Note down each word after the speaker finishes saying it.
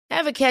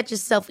Ever catch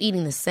yourself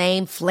eating the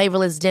same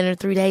flavorless dinner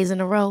 3 days in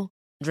a row?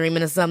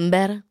 Dreaming of something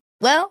better?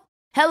 Well,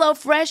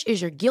 HelloFresh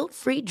is your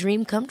guilt-free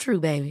dream come true,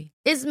 baby.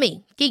 It's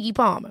me, Keke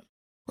Palmer.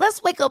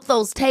 Let's wake up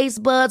those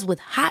taste buds with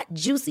hot,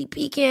 juicy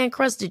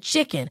pecan-crusted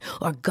chicken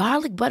or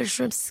garlic butter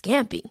shrimp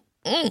scampi.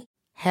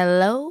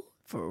 Hello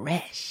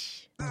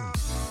Fresh.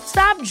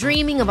 Stop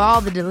dreaming of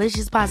all the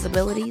delicious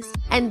possibilities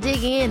and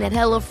dig in at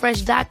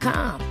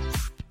HelloFresh.com.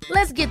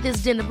 Let's get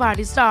this dinner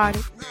party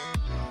started.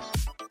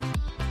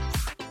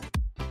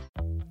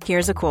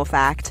 Here's a cool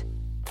fact.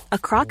 A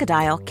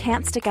crocodile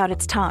can't stick out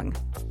its tongue.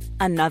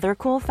 Another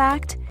cool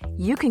fact,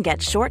 you can get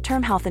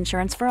short-term health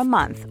insurance for a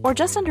month or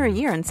just under a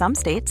year in some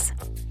states.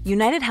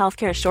 United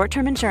Healthcare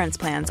short-term insurance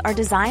plans are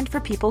designed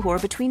for people who are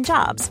between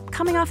jobs,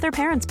 coming off their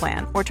parents'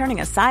 plan, or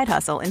turning a side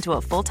hustle into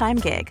a full-time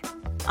gig.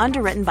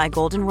 Underwritten by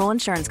Golden Rule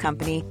Insurance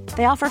Company,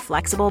 they offer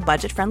flexible,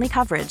 budget-friendly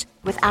coverage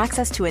with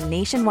access to a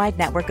nationwide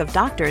network of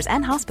doctors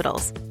and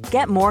hospitals.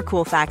 Get more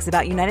cool facts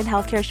about United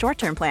Healthcare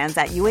short-term plans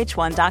at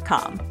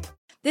uh1.com.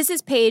 This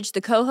is Paige,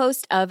 the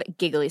co-host of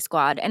Giggly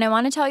Squad, and I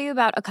want to tell you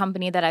about a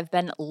company that I've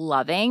been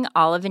loving,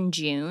 Olive &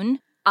 June.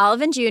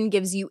 Olive & June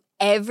gives you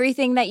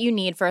everything that you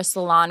need for a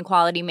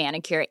salon-quality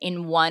manicure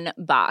in one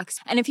box.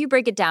 And if you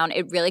break it down,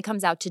 it really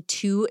comes out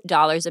to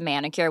 $2 a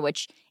manicure,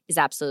 which is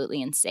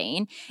absolutely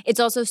insane. It's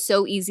also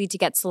so easy to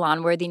get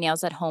salon-worthy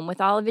nails at home with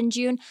Olive &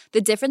 June.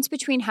 The difference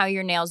between how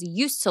your nails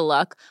used to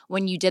look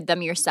when you did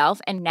them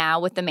yourself and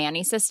now with the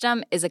Mani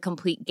system is a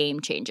complete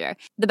game changer.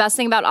 The best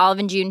thing about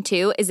Olive & June,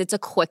 too, is it's a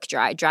quick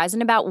dry. Dries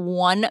in about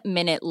 1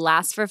 minute,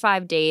 lasts for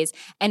 5 days,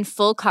 and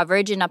full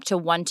coverage in up to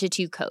 1 to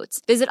 2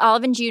 coats. Visit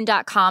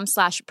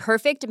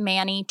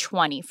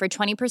oliveandjune.com/perfectmani20 for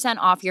 20%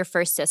 off your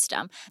first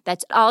system.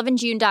 That's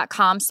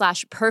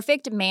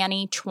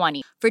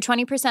oliveandjune.com/perfectmani20 for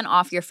 20%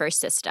 off your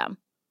first system.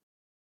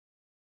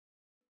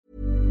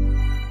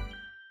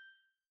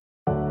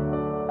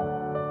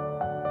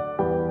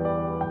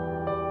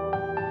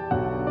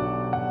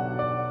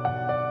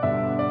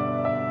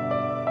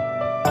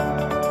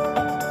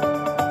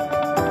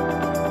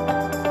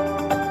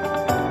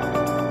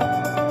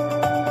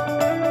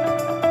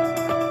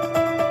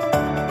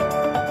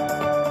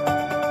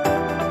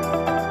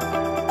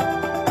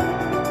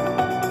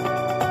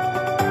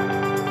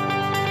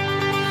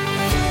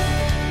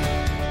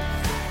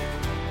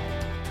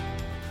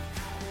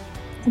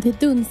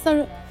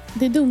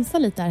 Det dunsar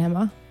lite här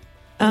hemma.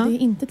 Ja. Det är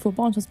inte 2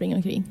 barn som springer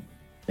omkring.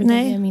 Utan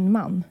det är min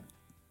man.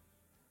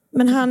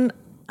 Men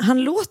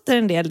han låter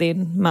en del,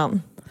 din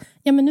man.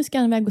 Ja, men nu ska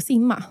han iväg och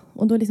simma.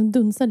 Och då liksom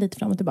dunsar lite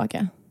fram och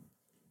tillbaka.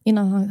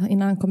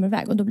 Innan han kommer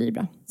iväg. Och då blir det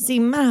bra.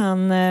 Simmar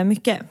han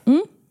mycket?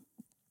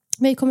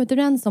 Vi har kommit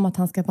överens om att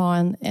han ska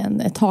vara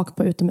ett tak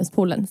på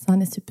utomhuspoolen. Så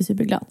han är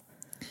superglad.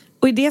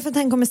 Och är det för att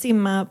han kommer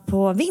simma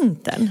på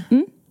vintern?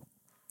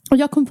 Och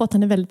jag kom på att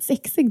han är väldigt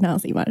sexig när han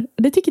simmar.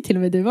 Det tycker till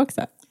och med du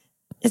också.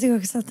 Jag tycker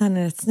också att han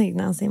är rätt snygg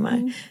när han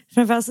simmar.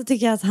 Framförallt så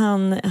tycker jag att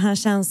han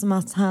känns som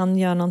att han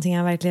gör någonting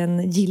han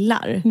verkligen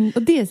gillar.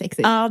 Och det är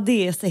sexigt. Ja,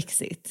 det är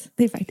sexigt.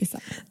 Det är faktiskt så.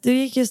 Du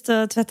gick just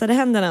och tvättade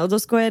händerna och då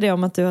skojade jag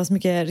om att du har så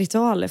mycket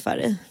ritualer för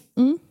dig.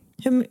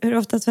 Hur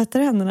ofta tvättar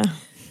du händerna?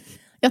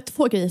 Jag har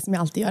 2 grejer som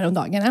jag alltid gör om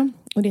dagarna.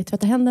 Och det är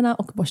tvätta händerna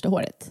och borsta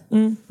håret.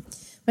 Men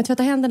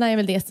tvätta händerna är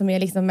väl det som är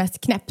liksom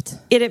mest knäppt.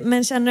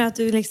 Men känner du att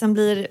du liksom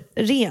blir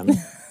ren?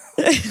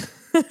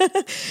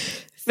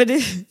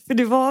 För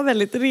du var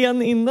väldigt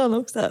ren innan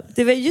också.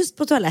 Det var just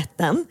på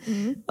toaletten.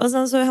 Och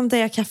sen så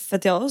hämtade jag kaffe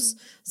till oss.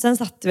 Sen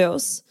satte vi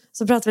oss.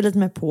 Så pratade vi lite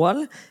med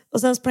Paul.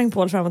 Och sen sprang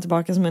Paul fram och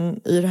tillbaka som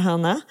en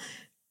yrhöna.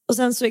 Och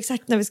sen så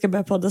exakt när vi ska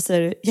börja podda så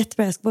är det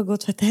jättebra, jag ska bara gå och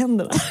tvätta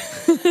händerna.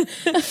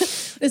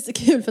 Det är så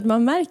kul för att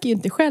man märker ju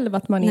inte själv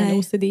att man är en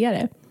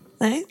OCD-are.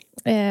 Nej.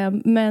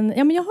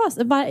 Men jag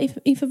har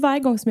inför varje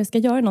gång som jag ska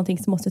göra någonting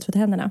så måste jag tvätta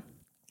händerna.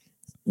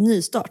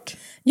 Nystart.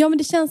 Ja, men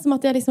det känns som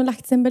att jag liksom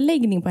lagt en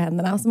beläggning på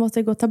händerna. Så måste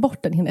jag gå och ta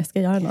bort den innan jag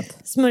ska göra något.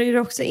 Smörjer du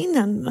också in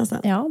händerna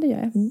sen? Ja, det gör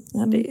jag.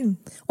 Ja, det är...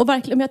 Och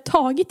verkligen, om jag har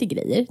tagit i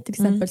grejer. Till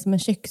exempel som en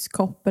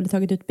kökskopp. Eller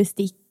tagit ut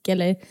bestick.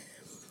 Eller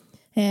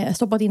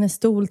stoppat in en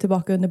stol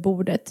tillbaka under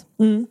bordet.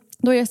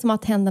 Då är det som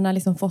att händerna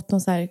liksom fått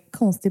någon så här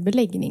konstig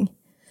beläggning.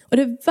 Och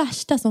det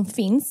värsta som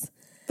finns.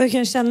 Du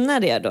kan känna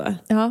det då?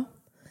 Ja.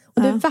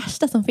 Och det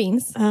värsta som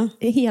finns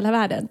i hela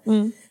världen.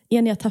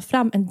 Är när jag tar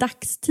fram en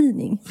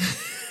dagstidning.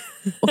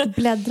 Och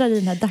bläddrar i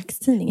den här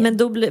dagstidningen. Men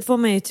då får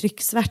man ju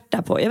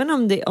trycksvärta på. Jag vet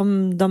inte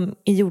om de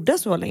är gjorda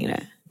så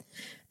längre.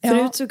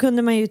 Förut så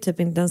kunde man ju typ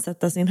inte ens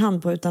sätta sin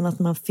hand på utan att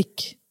man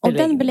fick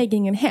beläggning. Och den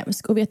beläggningen är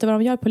hemsk. Och vet du vad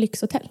de gör på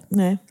lyxhotell?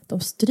 Nej. De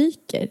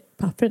stryker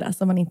papperna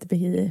så man inte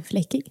blir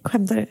fläckig.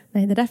 Skämtar du?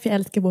 Nej, det är därför jag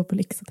älskar att bo på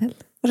lyxhotell.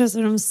 Och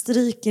så de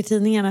stryker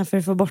tidningarna för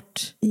att få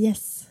bort...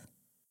 Yes.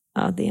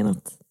 Ja, det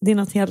är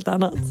något helt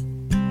annat.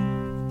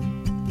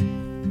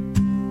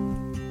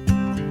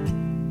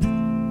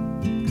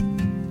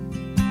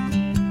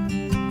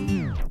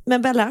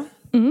 Men Bella,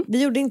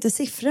 vi gjorde inte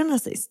siffrorna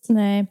sist.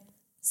 Nej.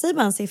 Säg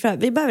bara en siffra.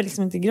 Vi behöver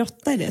liksom inte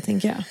grotta i det,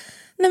 tänker jag.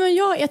 Nej, men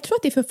jag tror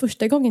att det är för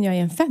första gången jag är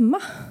en 5.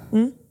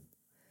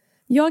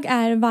 Jag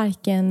är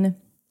varken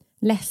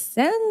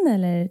ledsen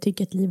eller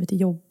tycker att livet är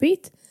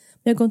jobbigt.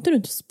 jag går inte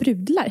runt och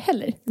sprudlar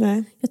heller.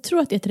 Nej. Jag tror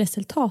att det är ett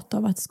resultat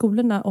av att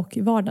skolorna och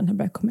vardagen har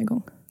börjat komma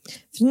igång.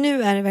 För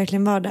nu är det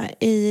verkligen vardag.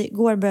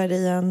 Igår började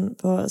Ian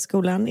på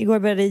skolan. Igår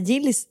började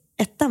Gillis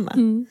 1:an,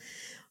 va?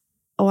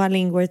 Och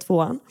Alin går i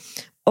 2:an.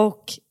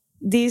 Och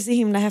det är så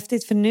himla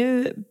häftigt, för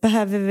nu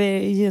behöver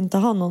vi ju inte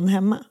ha någon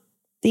hemma.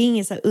 Det är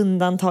ingen så här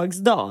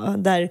undantagsdag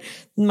där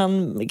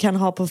man kan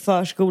ha på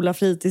förskola,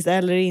 fritids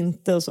eller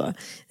inte och så.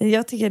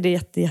 Jag tycker det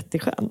är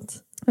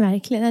jätteskönt.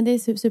 Verkligen, det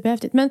är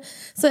superhäftigt. Men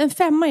så en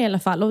 5 i alla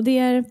fall. Och det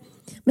är,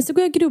 men så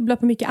går jag och grubbla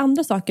på mycket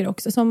andra saker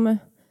också. Som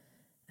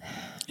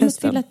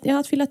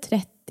att fylla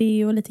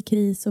 30 och lite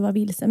kris och vara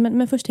vilsen.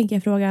 Men först tänker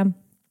jag fråga,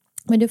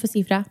 vad är du för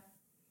siffra?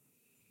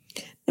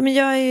 Men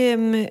jag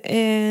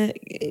är,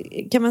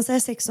 kan man säga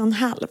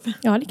 6,5?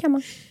 Ja, det kan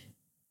man.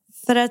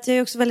 För att jag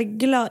är också väldigt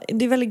glad.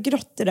 Det är väldigt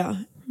grått idag.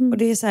 Och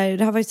det är så här,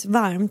 det har varit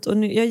varmt. Och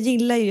nu, jag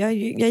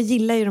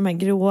gillar ju de här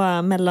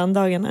gråa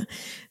mellandagarna.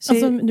 Så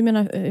alltså, du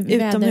menar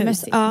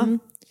vädermässigt? Ja.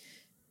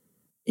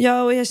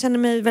 Ja, och jag känner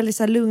mig väldigt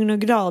så här lugn och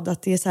glad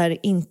att det är så här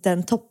inte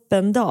en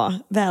toppendag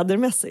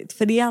vädermässigt.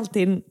 För det är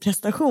alltid en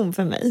prestation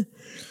för mig.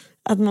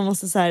 Att man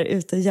måste så här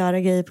ut och göra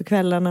grejer på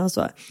kvällarna och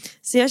så.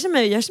 Så jag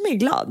känner mig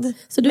glad.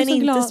 Så men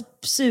inte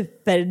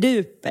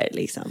superduper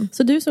liksom.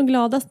 Så du är som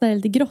gladast när det är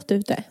lite grått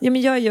ute? Ja,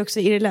 men jag är ju också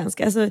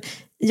irländsk. Alltså,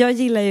 jag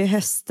gillar ju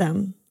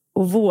hösten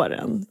och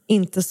våren.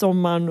 Inte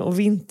sommaren och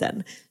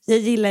vintern. Jag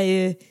gillar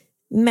ju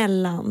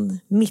mellan,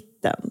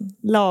 mitten,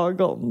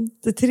 lagom.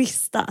 Det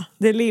trista,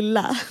 det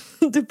lilla.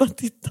 Du bara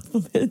tittar på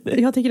mig nu.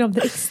 Jag tycker om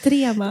det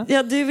extrema.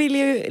 Ja, du vill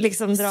ju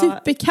liksom dra...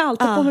 Superkallt,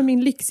 ta på med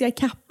min lyxiga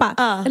kappa.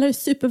 Eller är det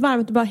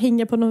supervarmt och bara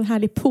hänga på någon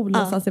härlig pool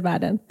någonstans i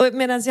världen. Och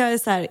medan jag är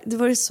så här, det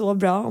vore så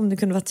bra om det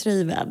kunde vara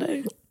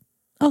tröjväder.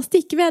 Ja,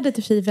 stickvädret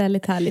är sig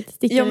väldigt härligt.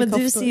 Ja, men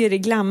du ser ju det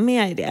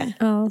glammiga i det.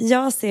 Ja.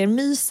 Jag ser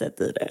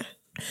myset i det.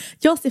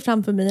 Jag ser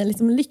framför mig en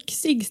liksom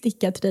lyxig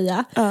stickad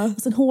tröja.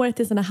 Och sen håret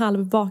i en sån här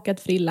halvbakad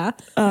frilla.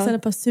 Och sen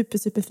ett par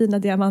superfina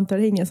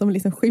diamantörhängen som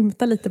liksom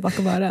skymtar lite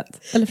bakom örat.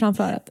 Eller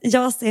framför örat.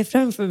 Jag ser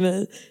framför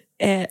mig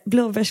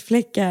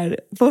blåbärsfläckar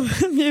på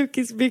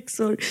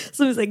mjukisbyxor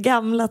som är så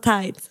gamla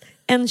tights.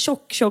 En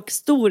tjock,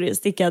 stor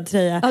stickad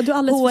tröja. Ja, du har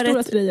alldeles för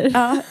stora tröjor.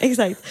 Ja,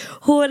 exakt.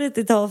 Håret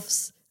i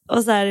tofs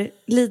och så här,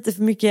 lite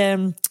för mycket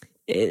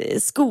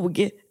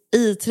skog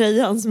i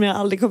tröjan som jag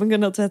aldrig kommer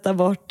kunna tvätta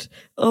bort.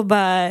 Och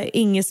bara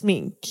inget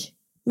smink.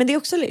 Men det är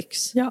också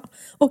lyx. Ja,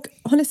 och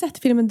har ni sett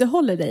filmen The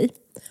Holiday?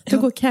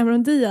 Då går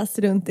Cameron Diaz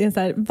runt i en så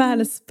här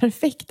världens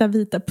perfekta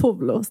vita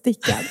polo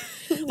stickad.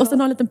 Och sen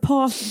har en liten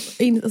pas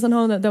in, och sen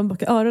har hon de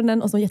bak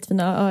öronen och så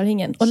jättefina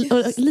örhängen. Och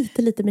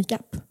lite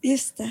makeup.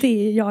 Just det.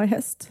 Det är jag i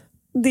höst.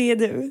 Det är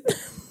du.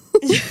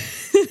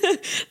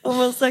 Om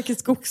man söker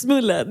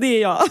skogsmulle, det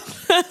är jag.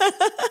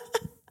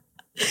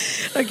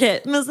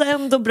 Okej, men så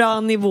ändå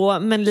bra nivå,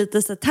 men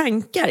lite så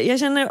tankar.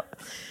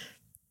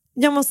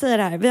 Jag måste säga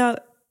det här.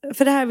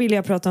 För det här vill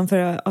jag prata om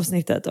förra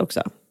avsnittet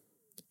också.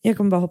 Jag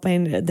kommer bara hoppa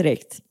in i det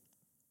direkt.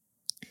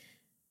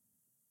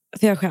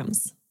 För jag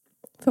skäms.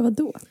 För vad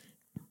då?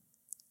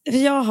 För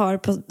jag har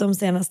på de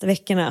senaste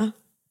veckorna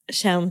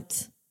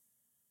känt...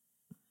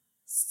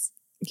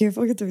 Gud, jag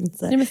vågar inte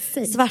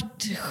säga.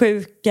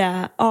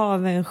 Svartsjuka,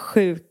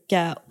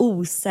 avundsjuka,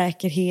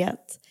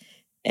 osäkerhet,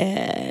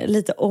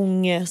 lite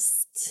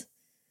ångest.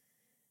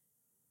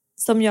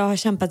 Som jag har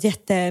kämpat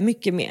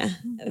jättemycket med.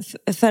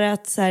 För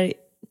att så här,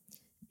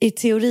 i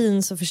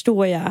teorin så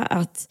förstår jag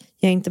att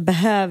jag inte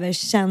behöver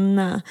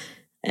känna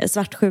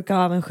svartsjuka,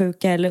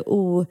 avundsjuka eller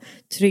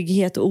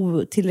otrygghet och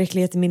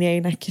otillräcklighet i min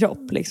egna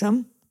kropp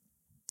liksom.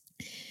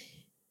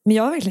 Men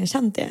jag har verkligen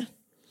känt det.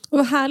 Och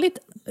vad härligt,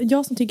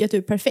 jag som tycker att du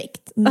är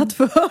perfekt, att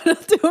få höra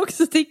att du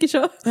också tycker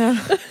så. Ja.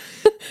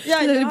 Det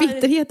är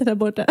bitterheten där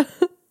borta.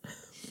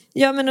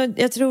 Ja, men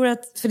jag tror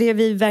att för det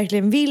vi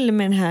verkligen vill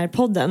med den här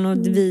podden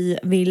och vi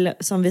vill,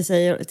 som vi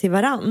säger till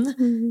varann,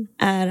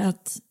 är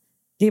att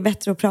det är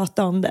bättre att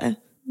prata om det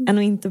än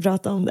att inte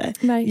prata om det.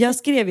 Verkligen. Jag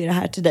skrev ju det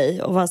här till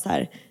dig och var så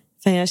här,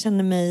 för jag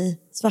känner mig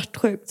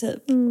svartsjuk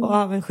typ och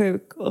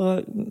avundsjuk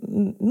och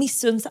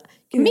missundsam.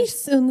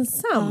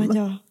 Missundsam?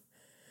 Ja.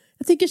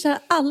 Jag tycker så här,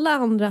 alla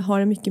andra har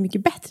det mycket,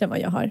 mycket bättre än vad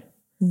jag har.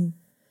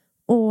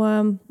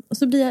 Och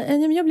så blir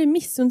jag blir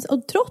missundsam.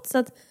 Och trots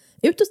att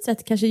utåt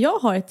sett kanske jag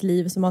har ett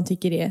liv som man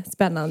tycker är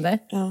spännande.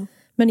 Ja.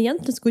 Men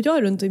egentligen så går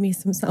jag runt och är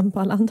missundsam på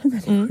alla andra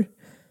människor.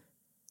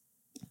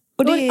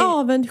 Och det är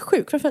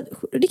avundsjuk.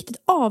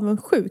 Riktigt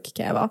avundsjuk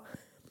kan jag vara.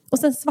 Och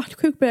sen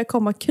svartsjuk börjar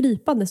komma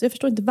krypande. Så jag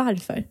förstår inte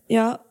varför.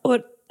 Ja, och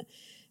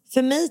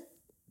för mig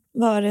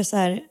var det så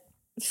här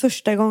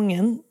första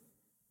gången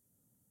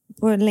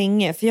på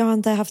länge. För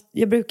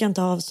jag brukar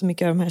inte ha så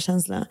mycket av de här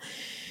känslorna.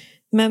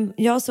 Men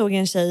jag såg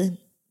en tjej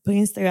på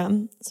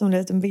Instagram som la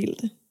ut en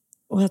bild.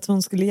 Och att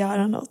hon skulle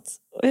göra något.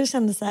 Och jag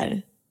kände så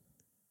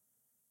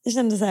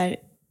här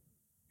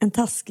en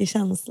taskig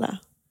känsla.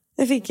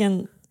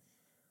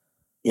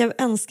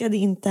 Jag önskade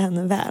inte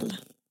henne väl.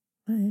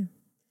 Nej.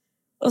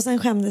 Och sen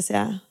skämdes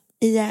jag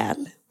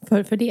ihjäl.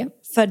 För det?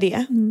 För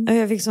det. Och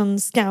jag fick sån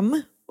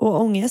skam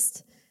och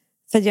ångest.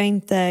 För att jag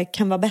inte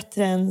kan vara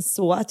bättre än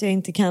så. Att jag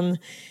inte kan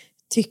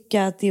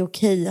tycka att det är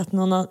okej att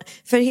någon annan...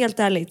 För helt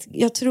ärligt,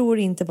 jag tror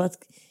inte på att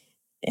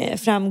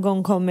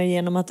framgång kommer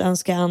genom att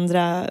önska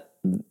andra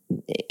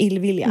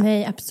illvilja.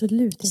 Nej,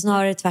 absolut inte.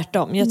 Snarare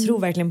tvärtom. Jag tror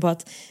verkligen på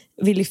att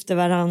vi lyfter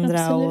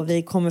varandra Absolut. och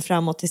vi kommer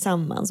framåt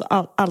tillsammans och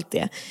allt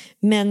det.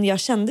 Men jag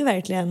kände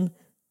verkligen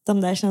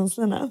de där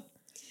känslorna.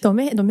 De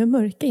är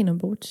mörka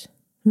inombords.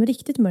 De är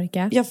riktigt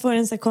mörka. Jag får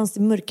en så här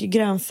konstig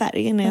mörkgrön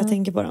färg när jag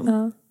tänker på dem.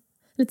 Ja.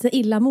 Lite så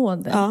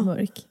illamående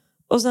mörk.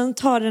 Och sen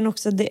tar den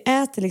också, det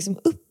äter liksom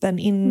upp en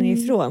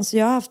inifrån. Så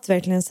jag har haft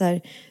verkligen så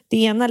här, det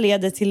ena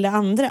leder till det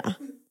andra.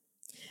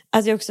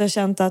 Att jag också har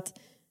känt att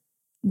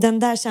den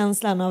där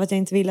känslan av att jag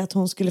inte ville att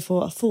hon skulle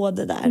få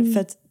det där.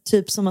 För att,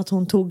 typ som att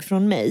hon tog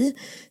från mig.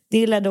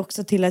 Det ledde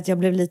också till att jag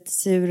blev lite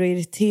sur och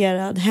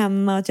irriterad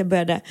hemma. Att jag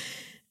började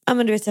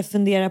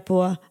fundera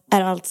på,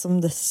 är allt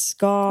som det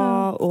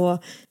ska?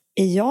 Och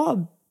är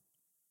jag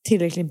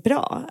tillräckligt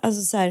bra?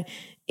 Alltså så här,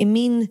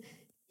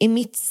 är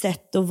mitt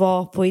sätt att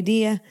vara på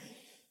idé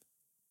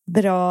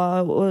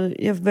bra? Och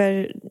jag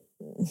börjar...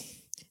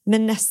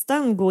 Men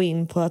nästan gå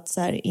in på att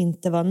så här,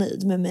 inte vara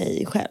nöjd med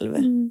mig själv.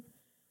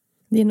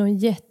 Det är nog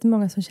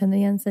jättemånga som känner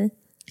igen sig.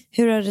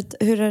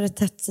 Hur har det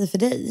tett sig för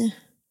dig?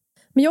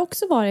 Men jag har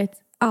också varit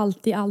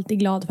alltid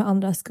glad för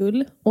andras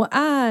skull. Och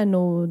är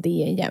nog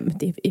det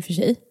jämt i och för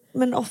sig.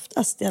 Men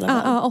oftast i alla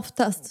fall. Ja,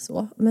 oftast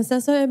så. Men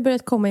sen så har jag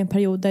börjat komma i en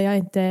period där jag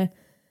inte...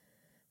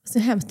 Så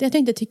hemskt, att jag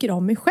inte tycker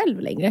om mig själv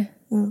längre.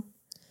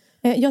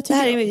 Det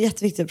här är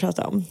jätteviktigt att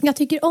prata om.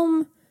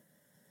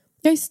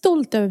 Jag är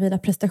stolt över mina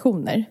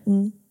prestationer.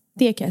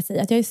 Det kan jag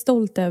säga. Att jag är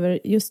stolt över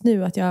just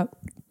nu att jag...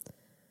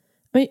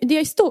 Men det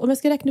jag är stolt, om jag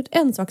ska räkna ut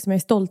en sak som jag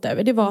är stolt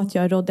över. Det var att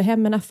jag rådde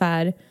hem en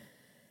affär.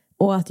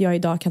 Och att jag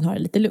idag kan ha det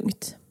lite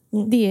lugnt.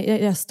 Jag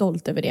är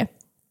stolt över det.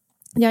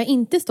 Jag är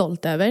inte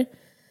stolt över...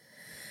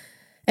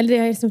 Eller det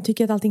jag som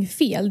tycker att allting är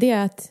fel. Det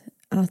är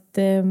att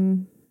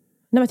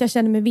jag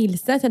känner mig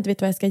vilse. Att jag inte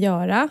vet vad jag ska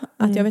göra.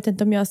 Att jag vet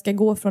inte om jag ska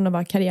gå från att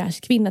vara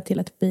karriärskvinna till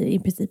att bli i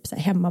princip så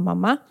här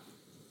hemmamamma.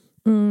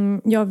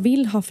 Jag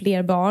vill ha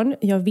fler barn.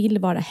 Jag vill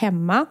vara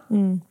hemma.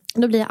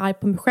 Då blir jag arg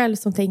på mig själv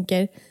som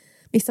tänker...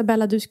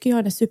 Isabella, du ska ju ha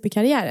den här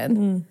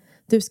superkarriären.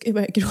 Du ska ju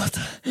börja gråta.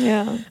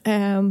 Ja.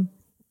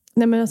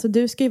 Nej, men alltså,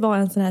 du ska ju vara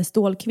en sån här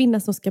stålkvinna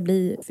som ska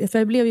bli... För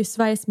jag blev ju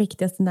Sveriges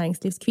mäktigaste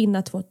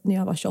näringslivskvinna när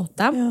jag var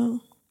 28.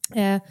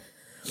 Ja.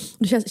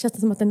 Då känns det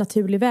som att en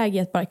naturlig väg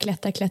är att bara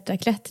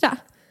klättra.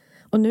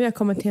 Och nu har jag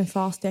kommit till en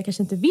fas där jag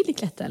kanske inte vill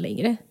klättra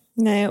längre.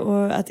 Nej,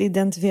 och att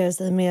identifiera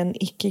sig med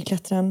en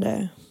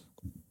icke-klättrande...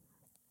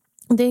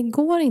 Det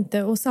går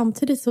inte. Och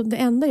samtidigt så det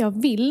enda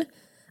jag vill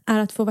är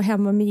att få vara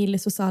hemma med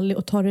Gillis och Sally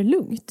och ta det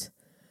lugnt.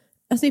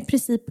 Alltså i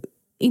princip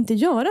inte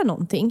göra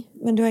någonting.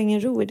 Men du har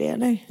ingen ro i det,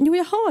 eller? Jo,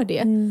 jag har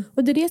det.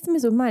 Och det är det som är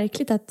så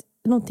märkligt att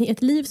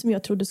ett liv som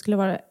jag trodde skulle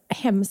vara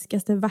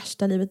hemskaste,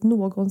 värsta livet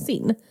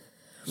någonsin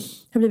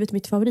har blivit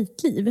mitt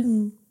favoritliv.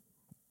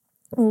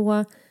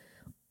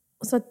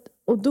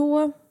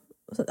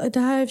 Det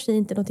här är i och för sig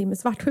inte någonting med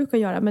svartsjuka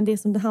att göra, men det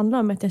som det handlar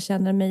om är att jag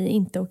känner mig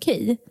inte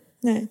okej.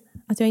 Nej.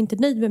 Att jag är inte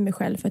nöjd med mig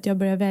själv för att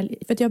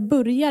jag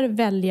börjar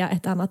välja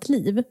ett annat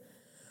liv.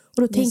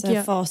 Och då tänker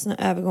jag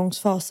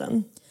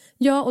övergångsfasen.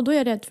 Ja, och då är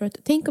jag rädd för att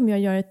tänk om jag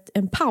gör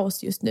en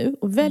paus just nu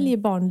och väljer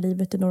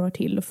barnlivet i några år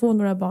till och får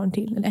några barn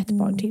till eller ett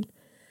barn till.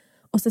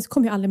 Och sen så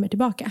kommer jag aldrig mer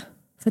tillbaka.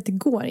 För att det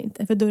går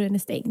inte, för dörren är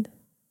stängd.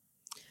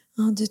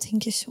 Ja, du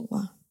tänker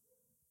så.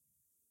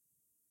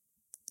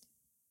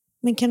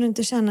 Men kan du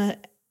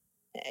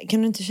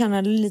inte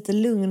känna lite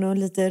lugn och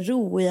lite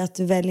ro i att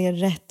du väljer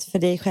rätt för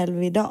dig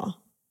själv idag?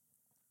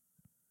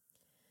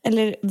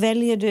 Eller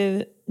väljer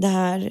du det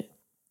här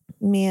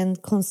med en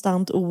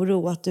konstant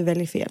oro att du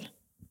väljer fel?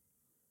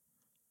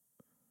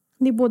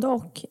 Det är både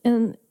och.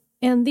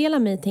 En del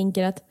av mig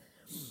tänker att,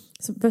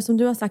 för som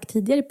du har sagt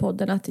tidigare i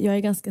podden, att jag är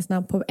ganska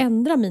snabb på att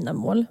ändra mina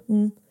mål.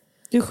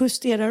 Du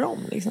justerar om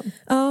liksom.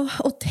 Ja,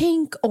 och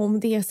tänk om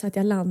det är så att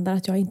jag landar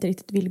att jag inte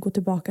riktigt vill gå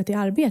tillbaka till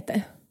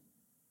arbete.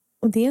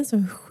 Och det är en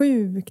så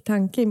sjuk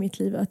tanke i mitt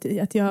liv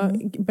att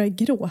jag börjar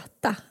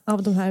gråta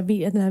av den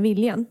här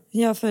viljan.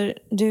 Ja, för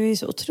du är ju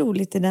så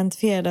otroligt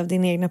identifierad av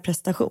din egna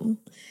prestation.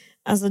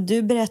 Alltså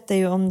du berättar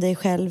ju om dig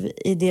själv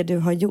i det du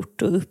har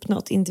gjort och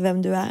uppnått, inte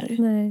vem du är.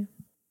 Nej.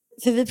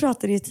 För vi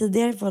pratade ju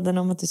tidigare på den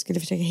om att du skulle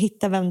försöka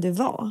hitta vem du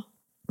var.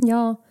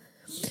 Ja,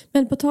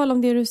 men på tal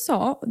om det du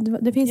sa,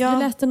 jag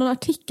läste någon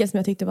artikel som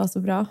jag tyckte var så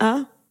bra.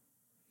 Ja.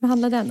 Vad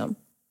handlar den om?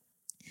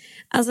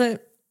 Alltså,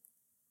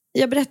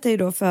 jag berättade ju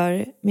då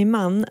för min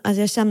man att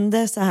jag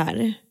kände så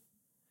här.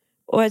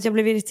 Och att jag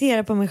blev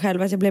irriterad på mig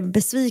själv, att jag blev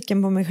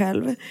besviken på mig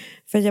själv.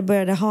 För att jag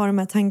började ha de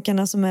här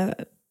tankarna som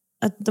är...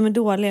 Att de är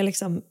dåliga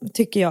liksom,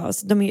 tycker jag.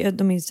 Alltså, de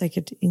är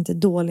säkert inte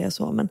dåliga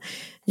så. Men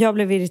jag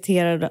blev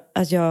irriterad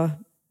att jag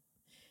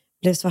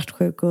blev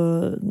svartsjuk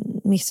och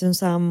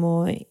missunnsam.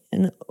 Och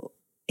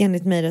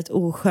enligt mig rätt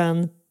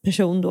oskön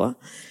person då.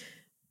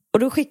 Och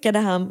då skickade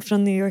han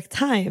från New York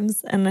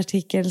Times en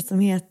artikel som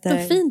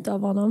heter... Så fint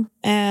av honom.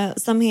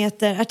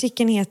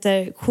 Artikeln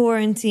heter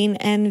Quarantine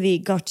Envy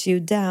Got You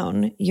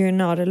Down, You're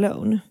Not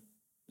Alone.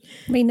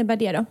 Vad innebär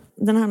det då?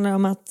 Den handlar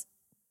om att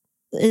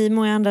I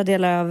många andra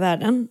delar av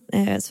världen,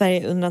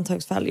 Sverige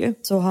undantagsfall ju,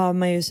 så har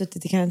man ju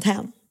suttit i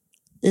karantän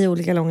i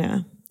olika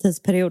långa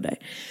tidsperioder.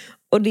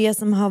 Och det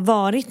som har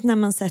varit när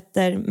man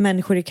sätter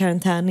människor i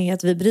karantän är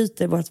att vi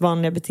bryter vårt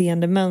vanliga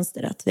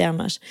beteendemönster, att vi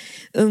annars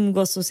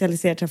umgås,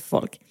 socialiserar, träffar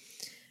folk.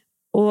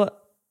 Och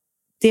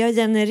det har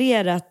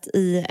genererat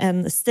i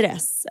en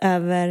stress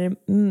över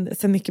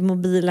för mycket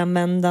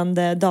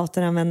mobilanvändande,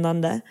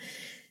 datoranvändande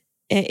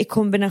i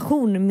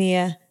kombination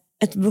med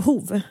ett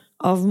behov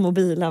av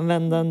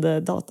mobilanvändande,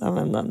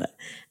 dataanvändande.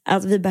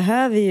 Att vi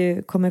behöver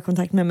ju komma i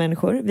kontakt med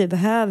människor. Vi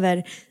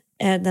behöver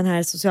den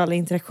här sociala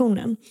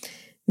interaktionen.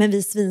 Men vi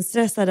är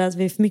svinstressade att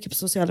vi är för mycket på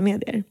sociala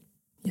medier.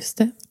 Just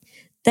det.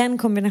 Den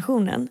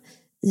kombinationen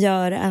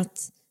gör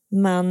att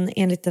man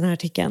enligt den här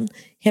artikeln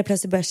helt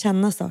plötsligt börjar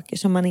känna saker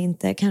som man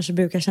inte kanske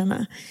brukar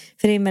känna.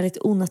 För det är en väldigt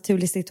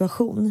onaturlig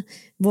situation.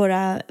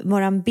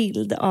 Våran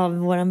bild av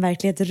våran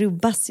verklighet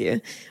rubbas ju.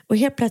 Och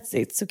helt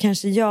plötsligt så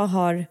kanske jag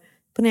har,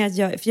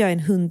 för jag är en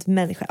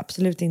hundmänniska,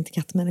 absolut inte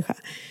kattmänniska.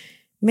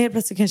 Men helt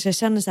plötsligt kanske jag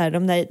känner så här,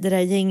 det där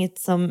gänget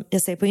som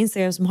jag ser på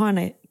Instagram som har den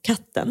här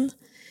katten.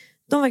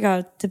 De verkar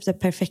ha typ det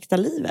perfekta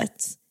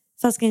livet.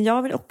 Fast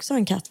jag vill också ha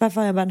en katt.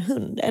 Varför har jag bara en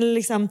hund?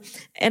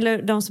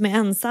 Eller de som är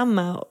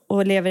ensamma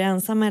och lever i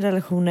ensamma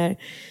relationer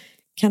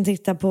kan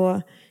titta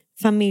på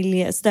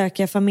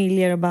stökiga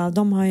familjer och bara,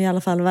 de har ju i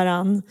alla fall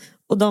varann.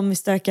 Och de i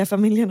stökiga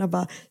familjerna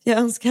bara, jag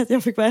önskar att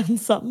jag fick vara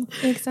ensam.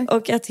 Exakt.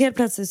 Och att helt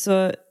plötsligt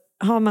så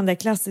har man det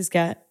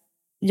klassiska,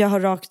 jag har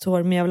rakt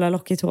hår men jag vill ha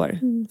lockigt hår.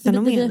 Det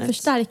blir en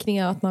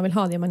förstärkning av att man vill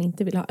ha det man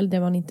inte vill ha, eller det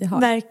man inte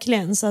har.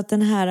 Verkligen, så att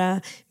den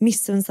här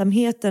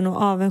missunnsamheten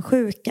och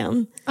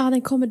avundsjukan. Ja,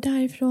 den kommer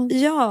därifrån.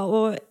 Ja,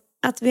 och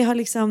att vi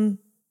har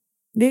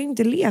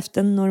inte levt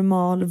en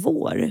normal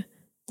vår.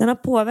 Den har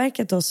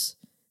påverkat oss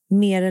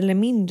mer eller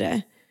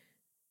mindre.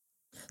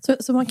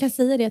 Så man kan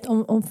säga det att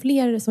om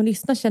fler som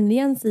lyssnar känner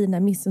igen sig i den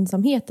här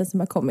missunnsamheten som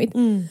har kommit.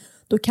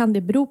 Då kan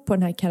det bero på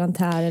den här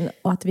karantären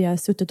och att vi har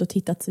suttit och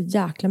tittat så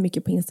jäkla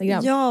mycket på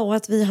Instagram. Ja, och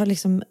att vi har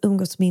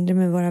umgått mindre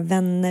med våra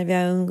vänner. Vi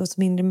har umgått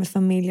mindre med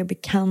familj och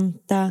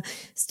bekanta.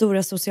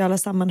 Stora sociala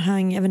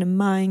sammanhang,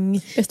 evenemang.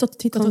 Vi har stått och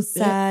tittat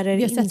konserter.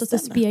 Vi har sett oss i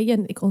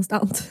spegeln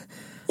konstant.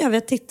 Ja, vi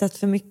har tittat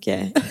för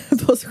mycket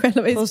på oss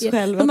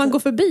själva. Men man går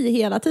förbi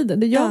hela tiden.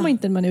 Det gör man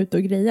inte när man är ute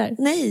och grejer.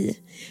 Nej,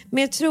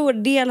 men jag tror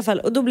det i alla fall.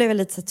 Och då blev jag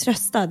lite så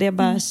tröstad. Jag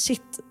bara,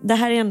 shit, det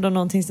här är ändå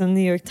någonting som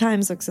New York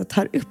Times också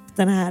tar upp,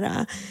 den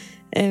här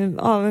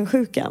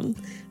avundsjukan.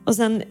 Och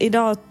sen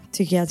idag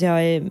tycker jag att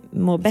jag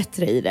mår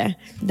bättre i det.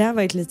 Det har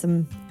varit lite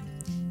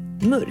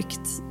mörkt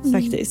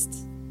faktiskt.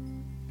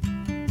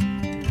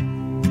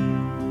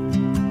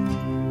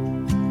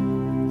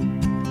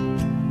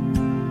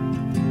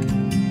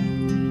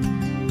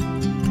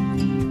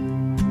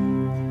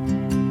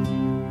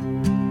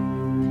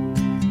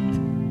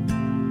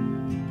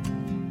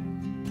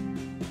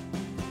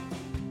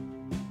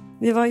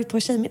 Vi var ju på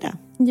tjejmiddag.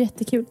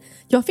 Jättekul.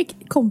 Jag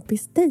fick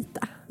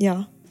kompisdejta.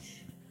 Ja.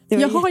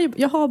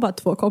 Jag har bara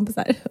 2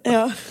 kompisar.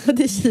 Ja.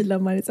 Det är Kila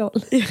och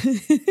Marisol.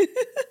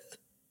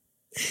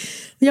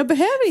 Jag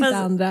behöver inte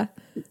andra.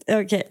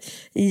 Okej.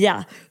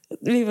 Ja,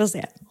 vi får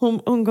se.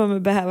 Hon kommer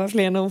behöva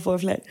fler när hon får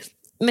fler.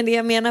 Men det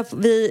jag menar,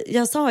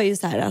 jag sa ju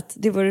så här att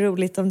det vore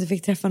roligt om du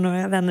fick träffa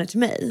några vänner till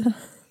mig.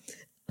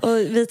 Och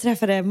vi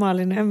träffade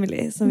Malin och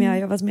Emily som jag har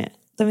jobbat med.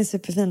 De är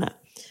superfina.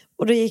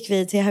 Och då gick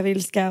vi till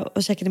Havylska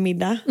och käkade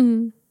middag.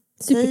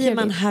 Säger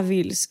man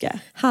Havylska?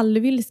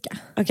 Halvylska.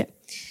 Okej.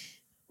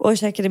 Och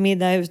käkade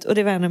middag ut. Och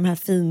det var en av de här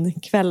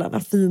finkvällarna,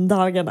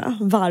 findagarna.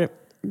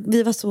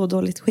 Vi var så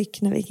dåligt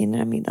skick när vi gick in i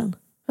den middagen.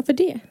 Varför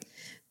det?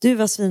 Du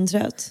var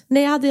svintrött.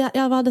 Nej,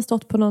 jag hade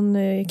stått på någon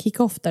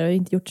kick-off där och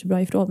inte gjort så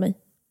bra ifrån mig.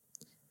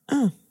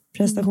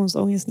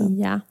 Prestationsångesten.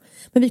 Ja.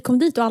 Men vi kom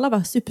dit och alla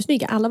var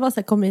supersnygga. Alla var så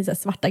här, kom i så här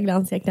svarta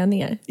glansiga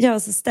klänningar. Ja,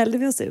 så ställde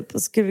vi oss upp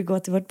och skulle vi gå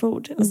till vårt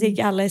bord. Och så gick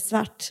alla i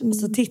svart. Och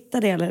så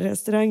tittade hela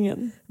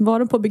restaurangen. Var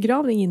de på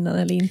begravning innan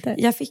eller inte?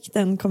 Jag fick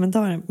den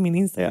kommentaren på min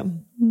Instagram.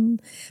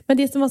 Men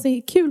det som var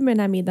så kul med den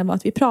här middagen var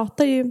att vi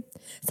pratar ju...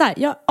 Så här,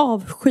 jag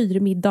avskyr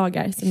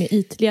middagar som är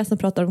ytliga. Som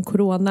pratar om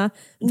corona,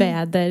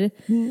 väder,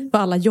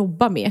 vad alla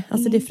jobbar med.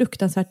 Alltså det är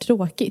fruktansvärt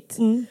tråkigt.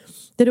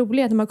 Det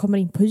roliga är när man kommer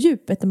in på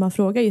djupet. När man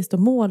frågar just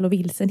om mål och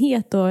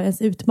vilsenhet och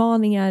ens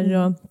utmaningar.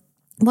 Och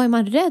vad är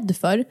man rädd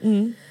för?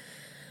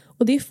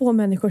 Och det är få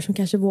människor som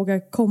kanske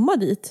vågar komma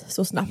dit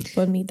så snabbt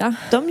på en middag.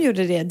 De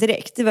gjorde det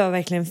direkt. Det var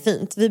verkligen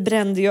fint. Vi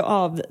brände ju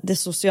av det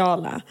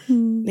sociala.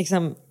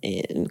 Liksom,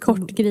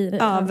 kort grejer.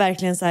 Ja,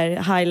 verkligen så här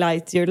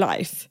highlight your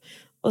life.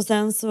 Och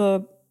sen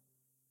så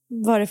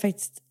var det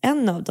faktiskt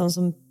en av dem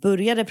som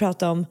började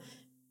prata om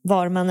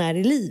var man är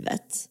i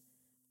livet.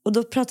 Och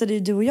då pratade ju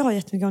du och jag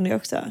jättemycket om det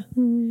också.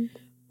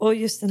 Och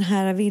just den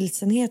här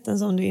vilsenheten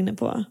som du är inne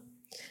på.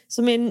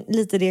 Som är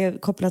lite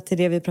det kopplat till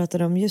det vi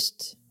pratade om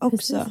just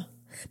också. Precis.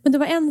 Men det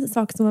var en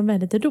sak som var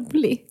väldigt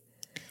rolig.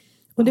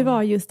 Och det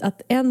var just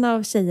att en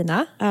av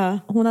tjejerna,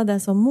 hon hade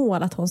som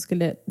mål att hon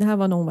skulle, det här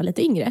var när hon var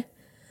lite yngre,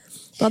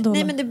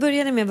 Nej, men det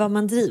började med vad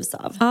man drivs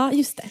av. Ja,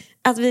 just det.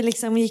 Att vi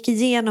liksom gick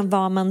igenom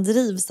vad man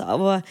drivs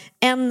av. Och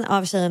en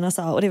av tjejerna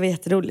sa, och det var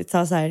jätteroligt,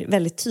 sa så här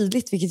väldigt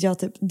tydligt, vilket jag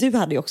typ, du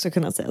hade ju också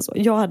kunnat säga så.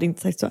 Jag hade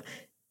inte sagt så.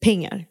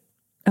 Pengar.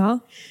 Ja.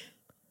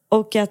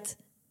 Och att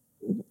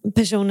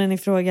personen i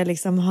fråga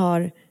liksom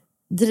har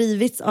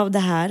drivits av det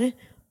här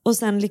och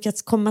sen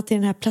lyckats komma till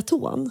den här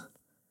platån.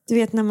 Du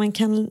vet, när man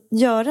kan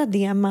göra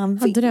det man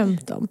vill. Har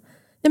drömt om.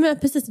 Nej, men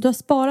precis, du har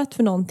sparat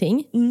för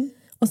någonting.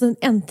 Och sen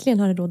äntligen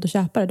har du råd att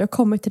köpa det. Du har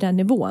kommit till den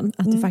nivån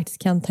att du faktiskt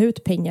kan ta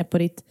ut pengar på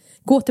ditt...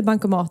 Gå till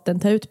bankomaten,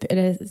 ta ut,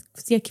 eller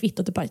se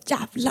kvittot och bara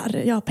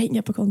jävlar, jag har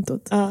pengar på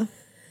kontot. Ja.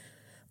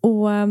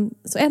 Och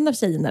så en av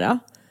tjejerna då,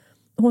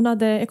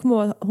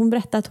 hon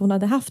berättade att hon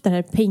hade haft det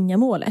här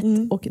pengamålet.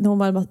 Och när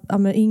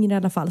hon var yngre i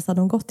alla fall så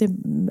hade hon gått till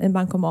en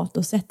bankomat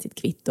och sett sitt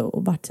kvitto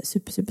och varit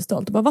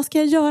superstolt. Och bara, vad ska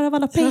jag göra av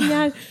alla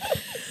pengar?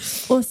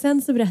 Och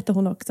sen så berättade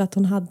hon också att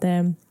hon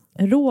hade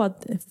råd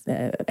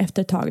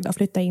efter ett tag att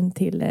flytta in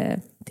till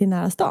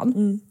nära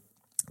stan.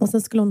 Och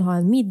sen skulle hon ha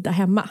en middag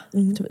hemma.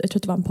 Jag tror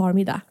att det var en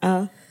parmiddag.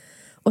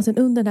 Och sen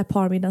under den här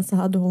parmiddagen så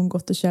hade hon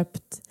gått och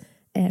köpt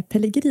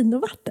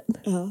Pellegrino-vatten.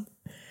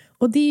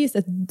 Och det är ju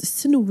ett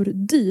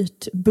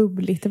snordyrt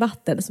bubbligt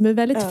vatten som är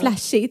väldigt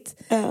flashigt.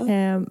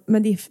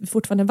 Men det är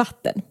fortfarande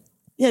vatten.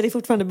 Ja, det är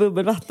fortfarande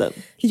bubbelvatten.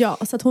 Ja,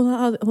 så att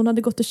hon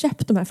hade gått och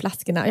köpt de här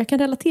flaskorna. Jag kan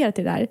relatera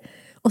till det där.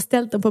 Och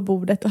ställt dem på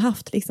bordet och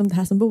haft liksom det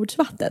här som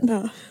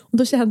bordsvatten. Och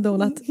då kände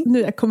hon att nu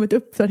har jag kommit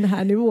upp för den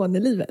här nivån i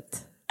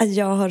livet. Att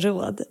jag har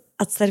råd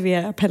att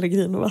servera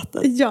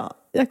Pellegrino-vatten. Ja,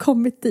 jag har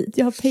kommit dit.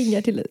 Jag har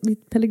pengar till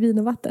mitt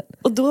Pellegrino-vatten.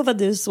 Och då var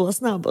du så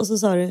snabb och så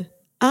sa du,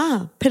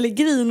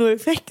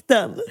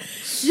 Pellegrino-effekten.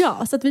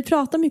 Ja, så att vi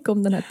pratar mycket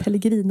om den här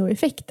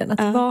Pellegrino-effekten.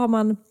 Att vad har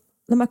man,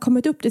 när man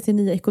kommit upp till sin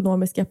nya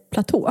ekonomiska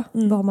platå,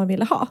 vad man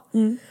ville ha.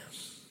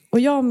 Och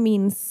jag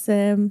minns...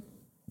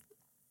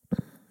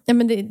 Ja,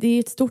 men det är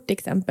ett stort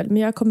exempel. Men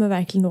jag kommer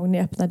verkligen ihåg när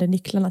jag öppnade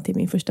nycklarna till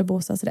min första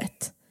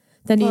bostadsrätt.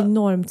 Den är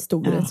enormt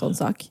stor, en sån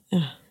sak.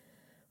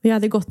 Och jag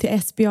hade gått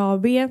till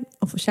SBAB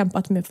och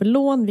kämpat med för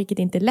lån. Vilket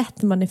inte är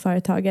lätt när man är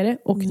företagare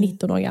och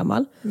 19 år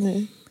gammal.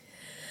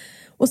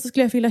 Och så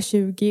skulle jag fylla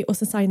 20 och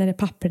så signade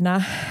papperna.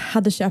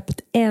 Hade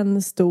köpt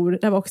en stor,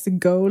 det var också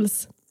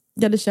goals.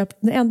 Jag hade köpt,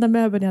 den enda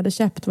möbeln jag hade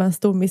köpt var en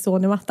stor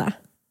Missoni-matta.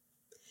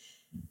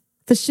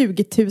 För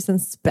 20 000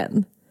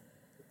 spänn.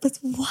 But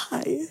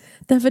why?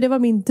 Därför det var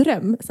min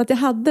dröm. Så att jag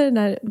hade den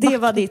där... Det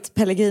var ditt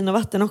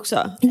Pellegrino-vatten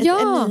också?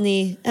 Ja.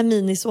 En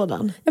mini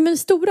sådan? Ja, men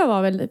stora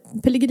var väl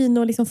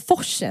Pellegrino liksom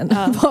forsen.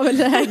 Var väl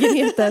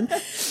lägenheten.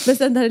 Men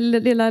sen det här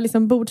lilla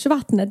liksom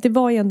bordsvattnet, det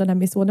var ju ändå den här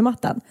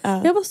Missoni-mattan.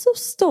 Jag var så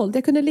stolt.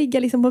 Jag kunde ligga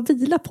liksom och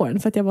vila på den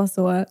för att jag var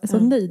så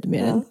nöjd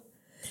med den.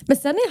 Men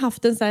sen har jag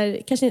haft en så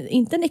här, kanske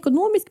inte en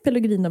ekonomisk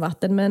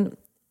Pellegrino-vatten, men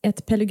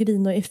ett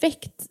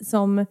Pellegrino-effekt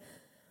som...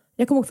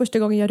 Jag kommer ihåg första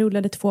gången jag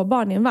rullade 2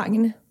 barn i en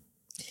vagn.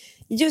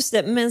 Just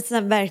det, men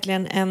sen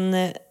verkligen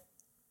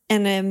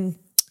en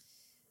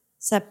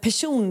så här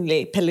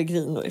personlig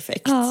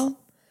Pellegrino-effekt. Ja,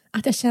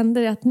 att jag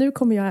kände att nu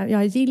kommer jag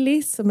har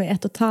Gillis som är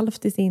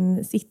 1,5 i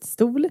sin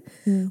sittstol.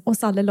 Och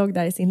Salle låg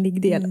där i sin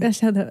liggdel. Och jag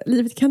kände att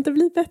livet kan inte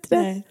bli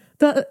bättre. Nej.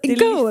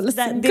 Goals.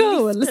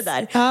 Lyfte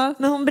där. Ja.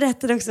 Men hon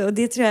berättade också, och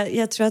det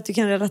jag tror att du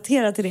kan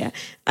relatera till det,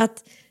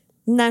 att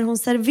när hon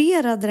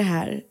serverade det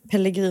här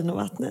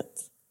Pellegrino-vattnet,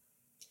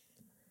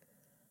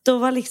 då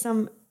var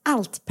liksom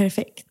allt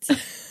perfekt.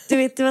 Du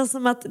vet, det var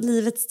som att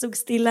livet stod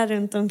stilla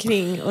runt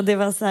omkring och det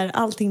var så här,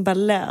 allting bara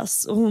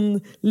lös och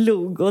hon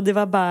log och det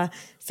var bara,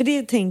 för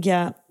det tänker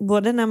jag,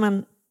 både när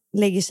man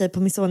lägger sig på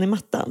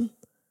Missoni-mattan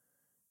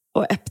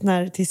och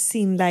öppnar till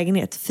sin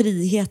lägenhet,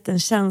 friheten,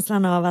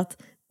 känslan av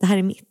att det här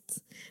är mitt,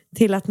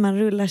 till att man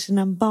rullar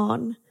sina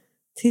barn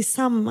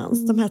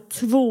tillsammans, de här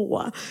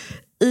 2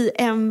 i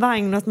en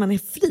vagn och att man är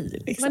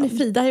fri. Liksom. Man är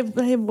fri, det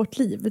här är vårt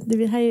liv. Det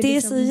är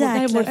liksom, så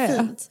jäkla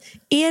fint.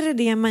 Är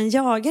det man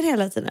jagar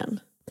hela tiden?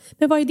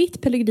 Men vad är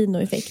ditt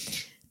Pellegrino-effekt?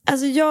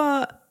 Alltså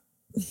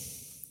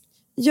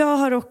jag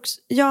har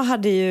också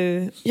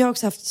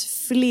haft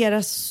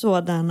flera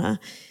sådana.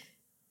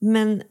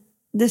 Men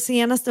det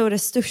senaste och det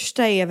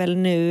största är väl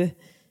nu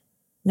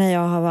när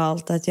jag har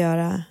valt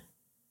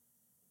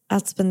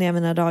att spendera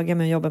mina dagar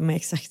med att jobba med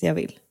exakt det jag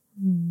vill.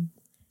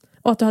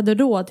 Och att du hade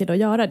råd till att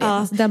göra det. Ja,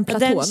 alltså den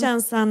platån. Den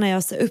känslan när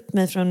jag ser upp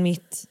mig från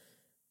mitt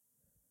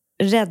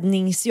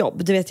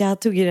räddningsjobb. Du vet, jag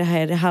tog ju det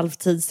här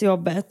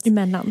halvtidsjobbet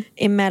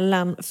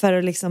emellan för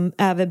att liksom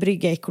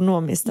överbrygga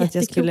ekonomiskt. Att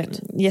jag skulle,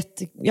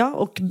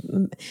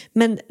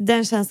 men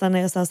den känslan när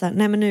jag sa så här,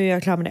 nej men nu är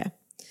jag klar med det.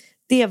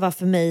 Det var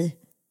för mig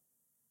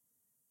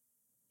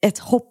ett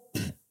hopp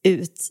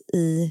ut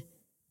i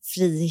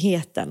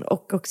friheten.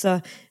 Och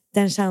också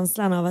den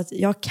känslan av att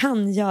jag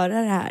kan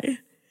göra det här.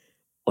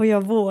 Och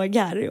jag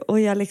vågar. Och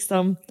jag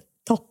liksom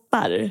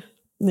toppar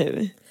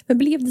nu. Men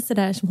blev det så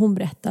där som hon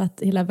berättade,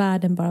 att hela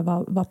världen bara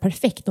var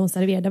perfekt när hon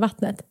serverade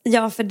vattnet?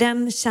 Ja, för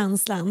den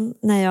känslan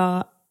när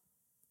jag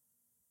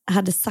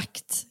hade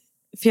sagt,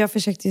 för jag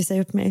försökte ju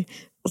säga upp mig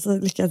och så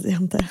lyckades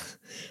jag inte.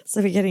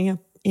 Så fick jag ringa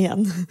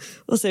igen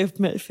och säga upp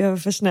mig, för jag var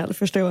för snäll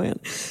första gången.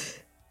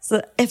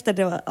 Så efter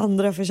det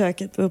andra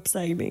försöket på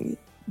uppsägning,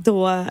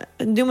 då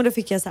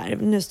fick jag så här,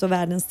 nu står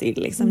världen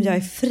still liksom. Jag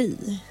är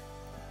fri.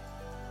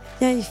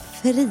 Jag är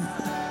fri.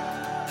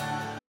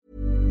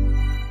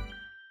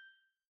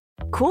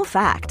 Cool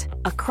fact,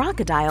 a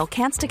crocodile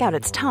can't stick out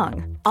its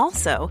tongue.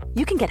 Also,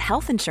 you can get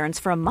health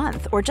insurance for a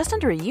month or just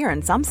under a year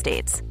in some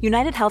states.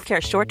 United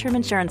Healthcare short-term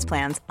insurance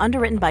plans,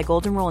 underwritten by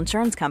Golden Rule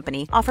Insurance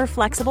Company, offer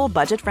flexible,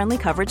 budget-friendly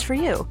coverage for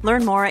you.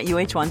 Learn more at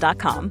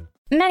uh1.com.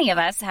 Many of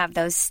us have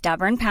those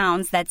stubborn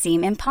pounds that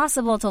seem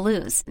impossible to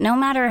lose, no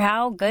matter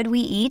how good we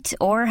eat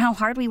or how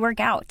hard we work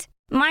out.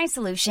 My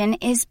solution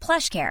is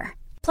PlushCare.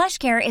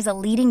 PlushCare is a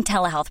leading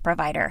telehealth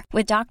provider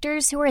with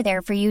doctors who are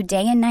there for you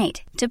day and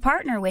night to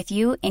partner with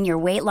you in your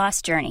weight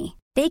loss journey.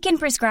 They can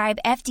prescribe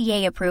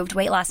FDA-approved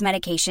weight loss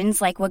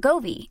medications like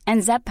Wegovy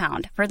and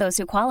Zepbound for those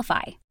who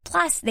qualify.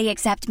 Plus, they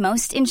accept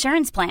most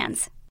insurance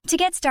plans. To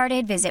get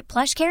started, visit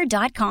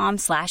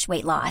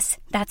plushcare.com/weightloss.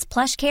 That's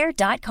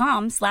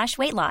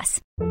plushcare.com/weightloss.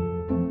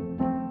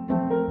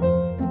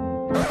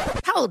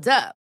 Hold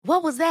up.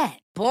 What was that?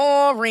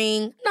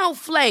 Boring. No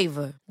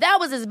flavor. That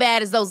was as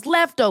bad as those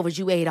leftovers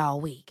you ate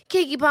all week.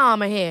 Keke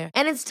Palmer here,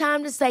 and it's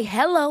time to say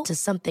hello to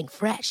something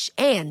fresh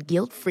and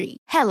guilt-free.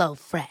 Hello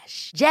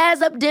Fresh.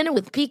 Jazz up dinner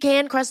with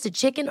pecan-crusted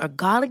chicken or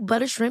garlic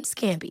butter shrimp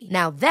scampi.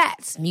 Now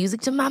that's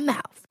music to my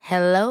mouth.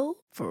 Hello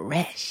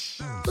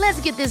Fresh.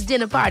 Let's get this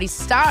dinner party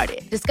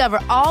started. Discover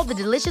all the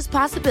delicious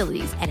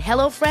possibilities at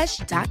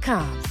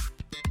hellofresh.com.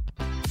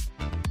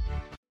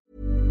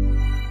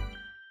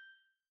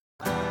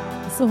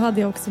 Så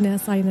hade jag också när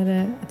jag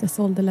signade att jag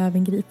sålde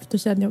Löwengrip. Då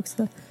kände jag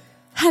också,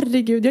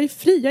 herregud, jag är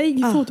fri. Jag har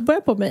ingen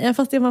fotboja på mig. Även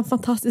fast det var en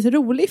fantastiskt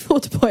rolig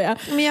fotboja.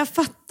 Men jag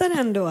fattar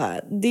ändå.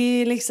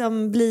 Det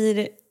liksom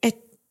blir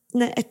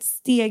ett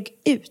steg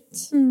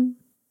ut. Mm.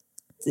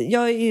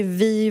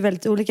 Vi är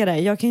väldigt olika där.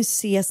 Jag kan ju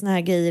se såna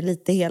här grejer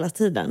lite hela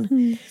tiden.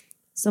 Mm.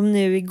 Som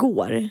nu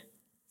igår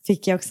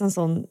fick jag också en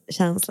sån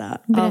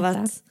känsla av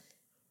att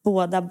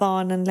båda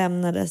barnen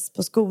lämnades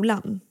på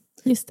skolan.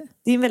 Just det.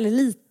 Det är en väldigt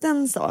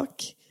liten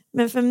sak.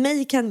 Men för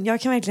mig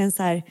jag kan verkligen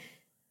så här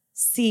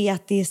se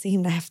att det är så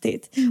himla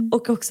häftigt. Mm.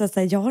 Och också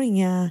att jag har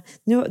inga,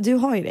 du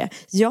har ju det.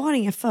 Jag har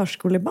inga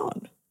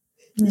förskolebarn.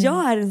 Mm.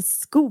 Jag är en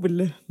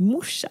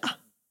skolmorsa.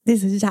 Det är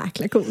så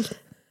jäkla coolt.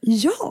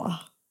 Ja,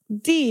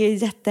 det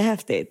är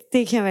jättehäftigt.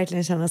 Det kan jag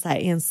verkligen känna så här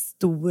är en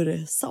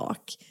stor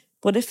sak.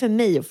 Både för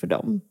mig och för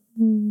dem.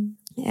 Mm.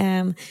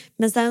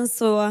 Men sen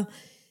så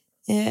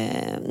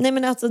nej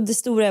men alltså det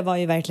stora var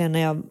ju verkligen när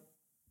jag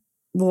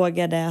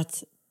vågade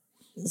att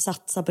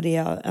satsa på det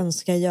jag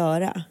önskar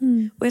göra.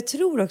 Mm. Och jag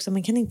tror också att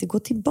man kan inte gå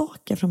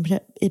tillbaka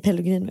i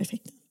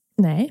Pellegrino-effekten.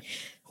 Nej.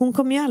 Hon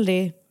kommer ju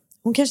aldrig,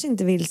 hon kanske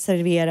inte vill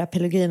servera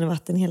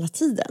Pellegrino-vatten hela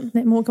tiden.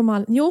 Nej, men hon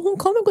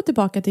kommer gå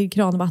tillbaka till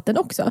kranvatten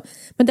också.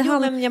 Men det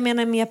men jag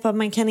menar mer på att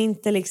man kan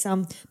inte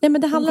liksom, nej,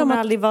 men det handlar hon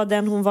kommer aldrig vara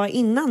den hon var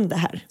innan det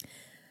här.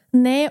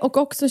 Nej, och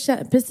också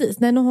precis,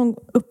 när hon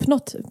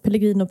uppnått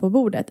Pellegrino på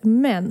bordet.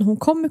 Men hon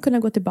kommer kunna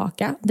gå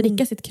tillbaka,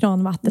 dricka sitt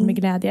kranvatten med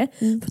glädje.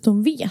 För att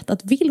hon vet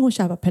att vill hon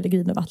köpa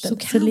Pellegrino-vatten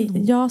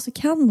så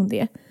kan hon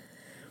det.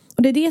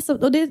 Och det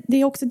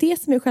är också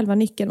det som är själva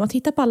nyckeln. Om man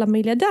tittar på alla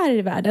miljardärer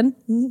i världen.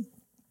 Mm.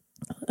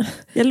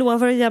 Jag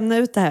lovar att jämna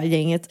ut det här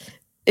gänget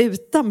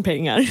utan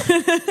pengar.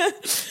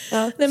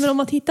 Ja. Nej, men om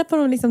man tittar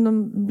på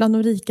bland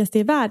de rikaste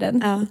i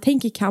världen.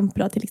 Tänk i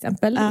Campra till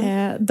exempel.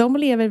 De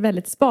lever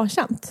väldigt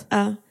sparsamt.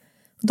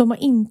 De har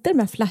inte de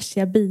här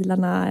flashiga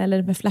bilarna eller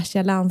de här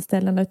flashiga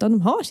landställena, utan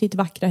de har sitt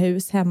vackra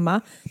hus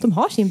hemma. De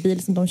har sin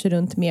bil som de kör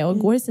runt med och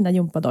går i sina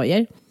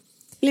gympadojor.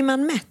 Blir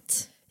man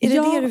mätt? Är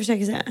det du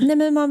försöker säga? Nej,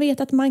 men man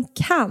vet att man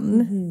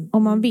kan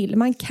om man vill.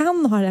 Man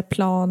kan ha det här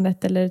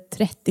planet eller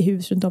 30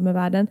 hus runt om i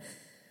världen.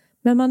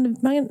 Men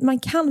man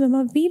kan, men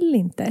man vill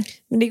inte.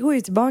 Men det går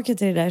ju tillbaka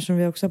till det där som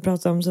vi också har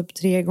pratat om så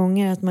 3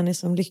 gånger. Att man är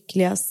som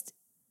lyckligast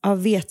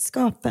av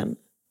vetskapen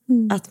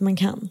att man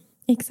kan.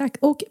 Exakt,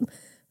 och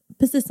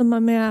precis som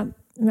med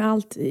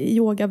allt i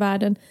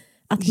yogavärlden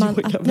att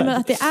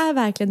det är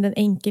verkligen den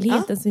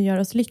enkelheten som gör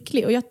oss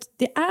lycklig. Och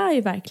det är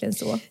ju verkligen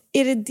så.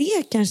 Är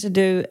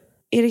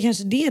det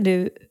kanske det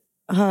du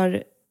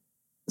har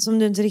som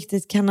du inte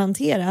riktigt kan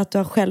hantera, att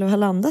du själv har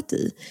landat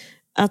i?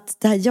 Att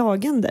det här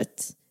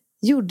jagandet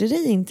gjorde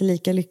dig inte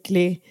lika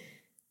lycklig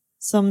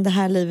som det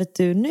här livet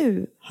du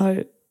nu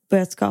har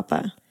börjat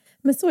skapa?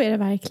 Men så är det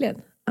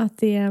verkligen. Att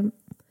det är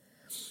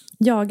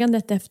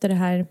jagandet efter det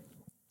här,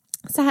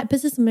 så här,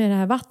 precis som med det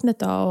här vattnet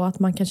då, och att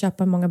man kan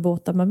köpa hur många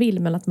båtar man vill,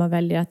 men att man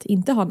väljer att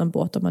inte ha någon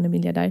båt om man är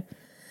miljardär.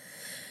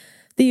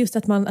 Det är just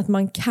att man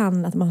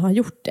har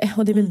gjort det.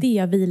 Och det är väl det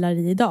jag vilar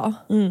i idag.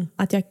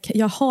 Att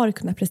jag har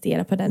kunnat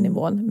prestera på den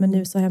nivån, men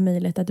nu så har jag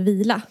möjlighet att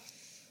vila.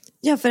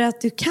 Ja, för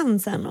att du kan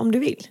sen om du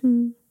vill.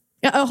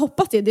 Ja, jag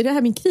hoppas det. Det är det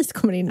här min kris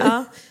kommer in nu.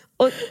 Ja.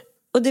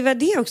 Och det var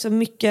det också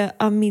mycket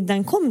av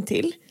middagen kom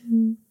till.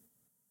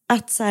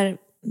 Att så här,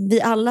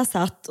 vi alla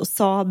satt och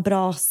sa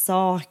bra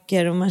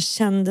saker. Och man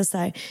kände så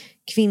här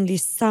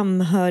kvinnlig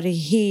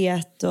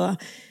samhörighet.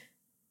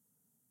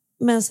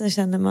 Men så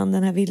känner man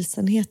den här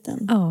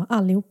vilsenheten. Ja,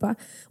 allihopa.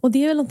 Och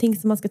det är väl någonting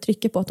som man ska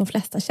trycka på, att de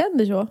flesta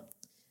känner så.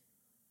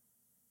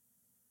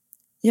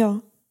 Ja.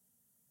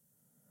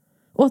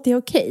 Och att det är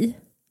okej.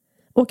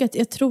 Och att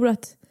jag tror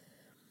att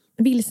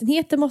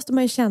vilsenheten måste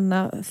man ju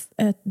känna,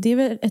 det är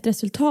väl ett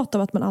resultat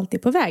av att man alltid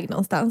är på väg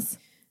någonstans.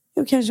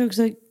 Och kanske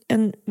också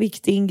en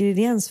viktig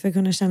ingrediens för att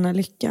kunna känna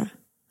lycka.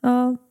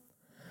 Ja.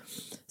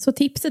 Så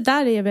tipset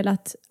där är väl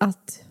att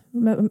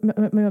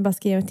jag bara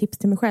skrev ett tips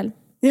till mig själv.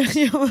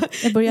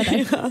 Jag börjar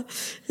där.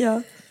 Ja.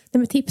 Nej,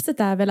 men tipset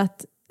är väl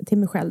att till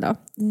mig själv då.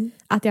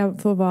 Att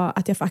jag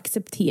får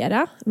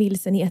acceptera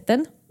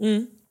vilsenheten.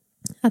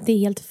 Att det är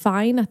helt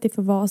fine, att det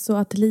får vara så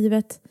att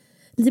livet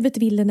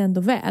vill en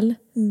ändå väl.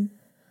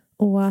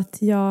 Och att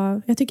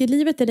jag tycker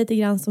livet är lite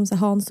grann som så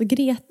Hans och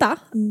Greta.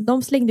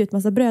 De slängde ut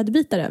massa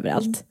brödbitar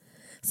överallt.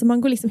 Så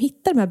man går liksom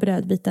hitta de här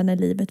brödbitarna i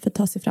livet för att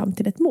ta sig fram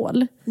till ett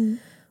mål.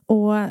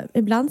 Och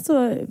ibland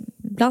så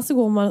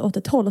går man åt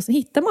ett håll och så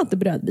hittar man inte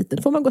brödbiten.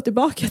 Då får man gå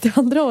tillbaka till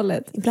andra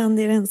hållet. Ibland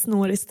är det en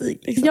snårig stig.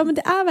 Liksom. Ja, men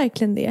det är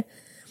verkligen det.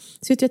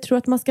 Så jag tror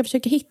att man ska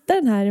försöka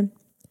hitta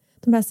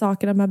de här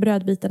sakerna, de här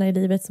brödbitarna i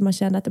livet som man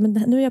känner att men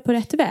nu är jag på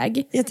rätt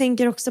väg. Jag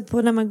tänker också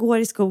på när man går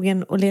i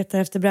skogen och letar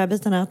efter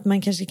brödbitarna, att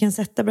man kanske kan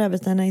sätta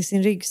brödbitarna i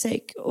sin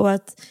ryggsäck och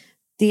att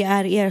det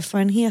är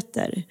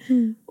erfarenheter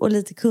och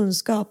lite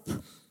kunskap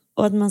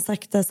och att man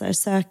sakta så här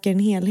söker en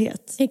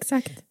helhet.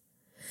 Exakt.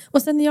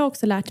 Och sen har jag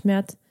också lärt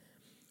mig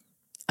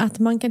att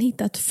man kan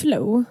hitta ett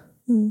flow.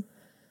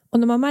 Och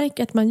när man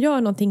märker att man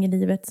gör någonting i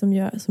livet som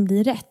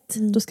blir rätt,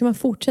 då ska man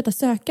fortsätta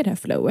söka det här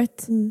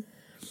flowet.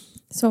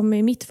 Som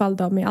i mitt fall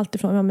då, med allt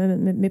ifrån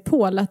med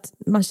Paul, att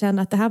man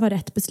känner att det här var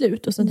rätt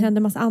beslut. Och sen händer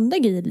en massa andra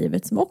grejer i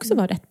livet som också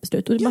var rätt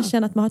beslut. Och man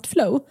känner att man har ett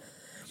flow.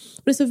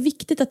 Och det är så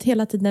viktigt att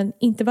hela tiden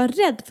inte vara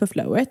rädd för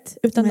flowet,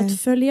 utan att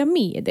följa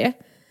med i det.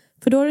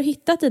 För då har du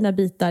hittat dina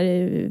bitar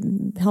i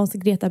Hans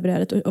och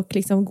Greta-brödet och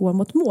liksom går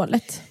mot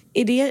målet.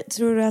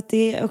 Tror du att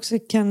det också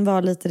kan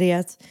vara lite det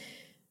att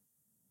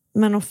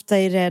man ofta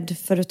är rädd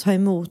för att ta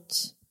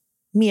emot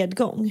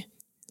medgång?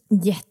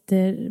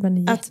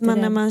 Att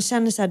man när man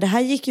känner så här, det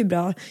här gick ju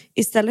bra,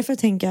 istället för att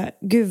tänka,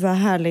 gud vad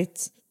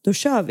härligt, då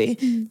kör vi.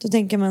 Då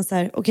tänker man så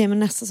här, okej, men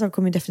nästa sak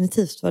kommer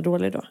definitivt vara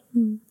dålig då.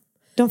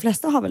 De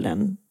flesta har väl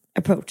den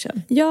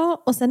approachen?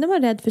 Ja, och sen är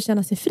man rädd för att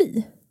känna sig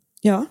fri.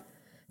 Ja.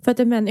 För att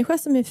en människa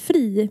som är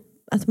fri,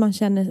 att man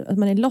känner att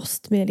man är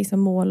lost med liksom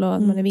mål och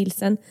att man är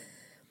vilsen.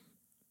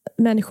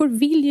 Människor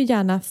vill ju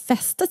gärna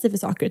fästa sig för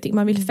saker och ting.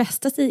 Man vill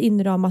fästa sig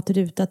inramat,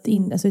 rutat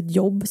in, alltså ett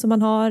jobb som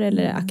man har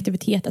eller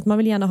aktivitet. Att man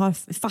vill gärna ha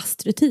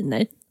fast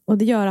rutiner. Och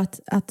det gör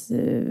att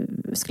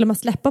skulle man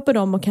släppa på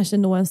dem och kanske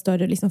nå en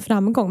större liksom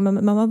framgång.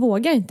 Men man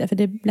vågar inte, för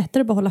det är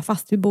lättare att bara hålla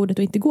fast vid bordet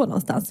och inte gå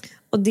någonstans.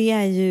 Och det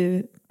är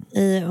ju,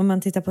 om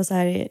man tittar på så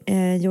här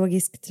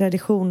yogisk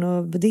tradition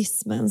och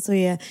buddhismen, så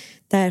är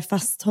där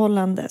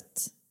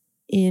fasthållandet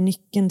är ju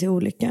nyckeln till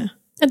olycka.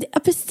 Ja,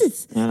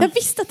 precis. Ja. Jag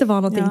visste att det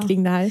var någonting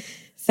kring det här.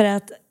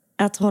 För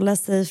att hålla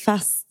sig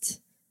fast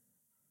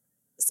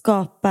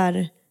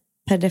skapar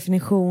per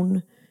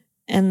definition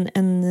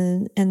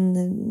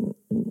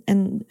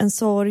en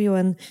sorg och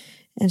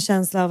en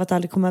känsla av att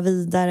aldrig komma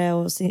vidare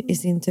och i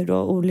sin tur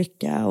då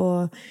olycka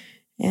och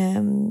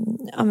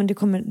men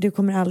du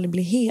kommer aldrig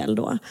bli hel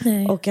då.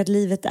 Nej. Och att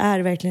livet är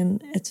verkligen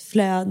ett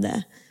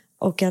flöde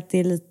och att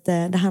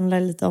det handlar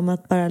lite om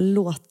att bara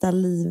låta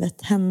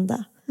livet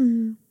hända.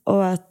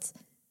 Och att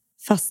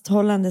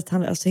fasthållandet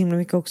handlar så himla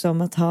mycket också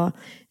om att ha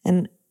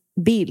en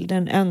bild,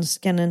 en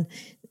önskan,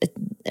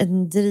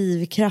 en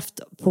drivkraft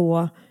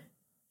på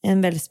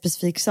en väldigt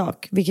specifik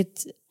sak,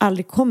 vilket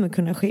aldrig kommer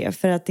kunna ske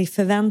för att det är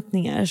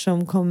förväntningar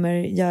som kommer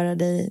göra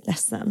dig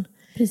ledsen.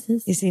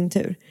 Precis. I sin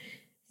tur.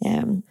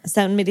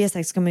 Sen med det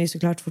sagt ska man ju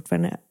såklart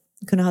fortfarande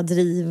kunna ha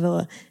driv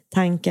och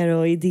tankar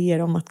och idéer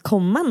om att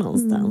komma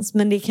någonstans.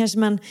 Men det kanske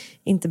man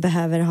inte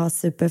behöver ha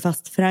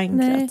superfast förankrat.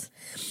 Nej.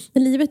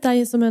 Men livet är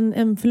ju som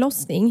en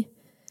förlossning.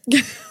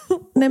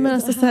 Nej, men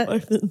alltså, det här var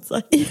fint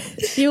sagt.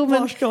 Jo,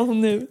 men, var ska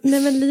hon nu?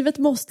 Nej, men livet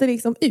måste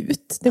liksom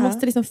ut. Det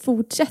måste liksom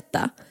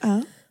fortsätta.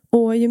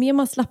 Och ju mer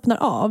man slappnar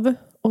av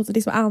och så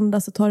liksom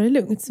andas och tar det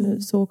lugnt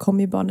så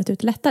kommer ju barnet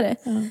ut lättare.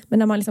 Men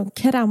när man liksom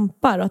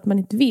krampar och att man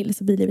inte vill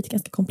så blir livet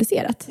ganska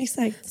komplicerat.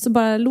 Exakt. Så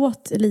bara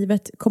låt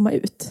livet komma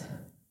ut.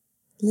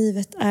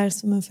 Livet är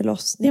som en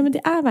förlossning. Ja, men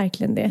det är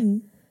verkligen det.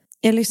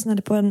 Jag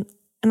lyssnade på en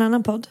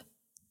annan podd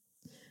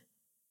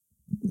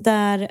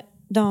där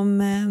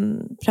de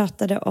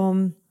pratade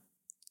om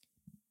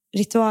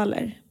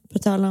ritualer. På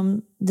tal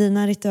om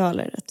dina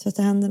ritualer, att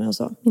tvätta händerna och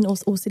så. Min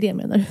OCD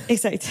menar du?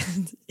 Exakt.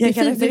 Jag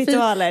kallar det för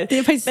ritualer. Det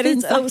är faktiskt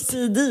fint sagt.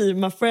 OCD,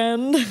 my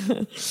friend.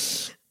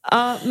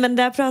 Ja, men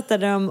där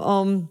pratade de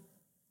om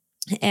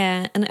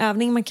en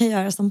övning man kan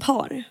göra som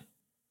par.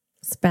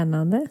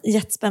 Spännande.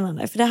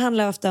 Jättespännande. För det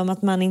handlar ofta om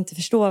att man inte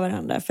förstår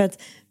varandra. För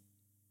att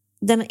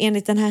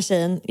enligt den här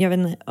tjejen, jag vet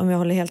inte om jag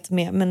håller helt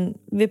med, men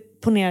vi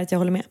ponerar att jag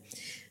håller med,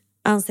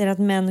 anser att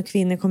män och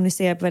kvinnor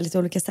kommunicerar på väldigt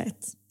olika sätt.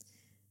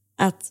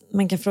 Att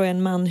man kan fråga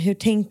en man, hur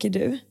tänker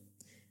du?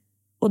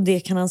 Och det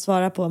kan han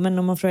svara på. Men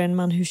om man frågar en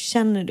man, hur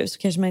känner du? Så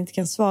kanske man inte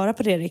kan svara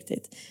på det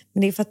riktigt.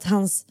 Men det är för att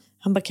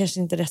Han bara kanske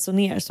inte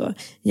resonerar så.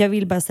 Jag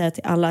vill bara säga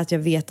till alla att jag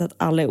vet att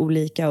alla är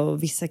olika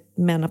och vissa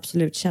män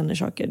absolut känner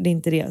saker. Det är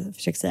inte det jag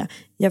försöker säga.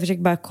 Jag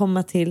försöker bara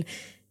komma till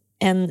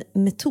en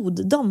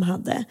metod de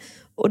hade.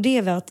 Och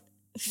det var att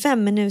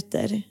 5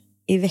 minuter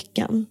i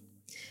veckan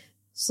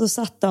så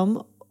satt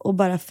de och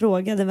bara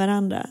frågade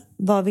varandra.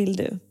 Vad vill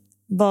du?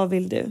 Vad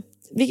vill du?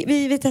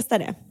 Vi testar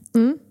det.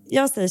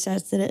 Jag säger så här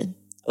till dig.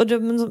 Och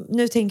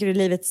nu tänker du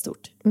livet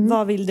stort.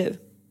 Vad vill du?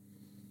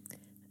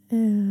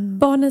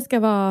 Barnen ska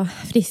vara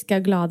friska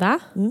och glada.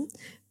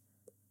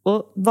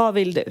 Och vad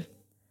vill du?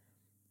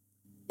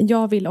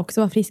 Jag vill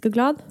också vara frisk och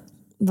glad.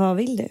 Vad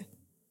vill du?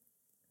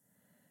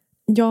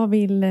 Jag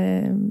vill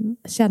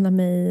känna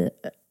mig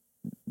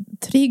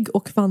trygg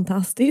och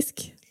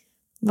fantastisk.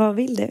 Vad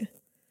vill du?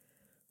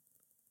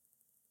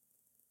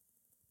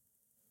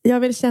 Jag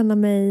vill känna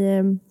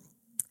mig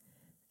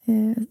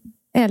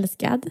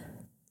älskad.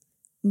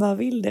 Vad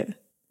vill du?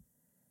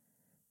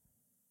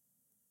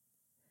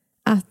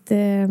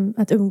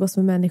 Att umgås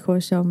med människor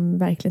som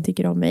verkligen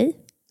tycker om mig.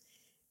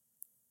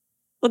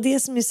 Och det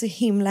som är så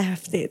himla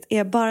häftigt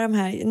är bara de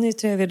här, nu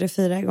tror jag vi gjorde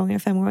 4 gånger,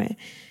 5 gånger.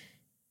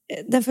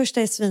 Den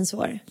första är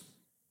svinsvår.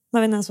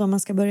 Man vet inte ens var man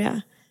ska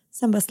börja.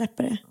 Sen bara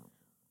släpper det.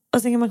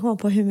 Och sen kan man komma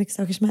på hur mycket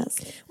saker som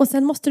helst. Och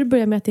sen måste du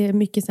börja med att det är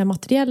mycket så här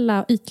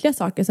materiella och ytliga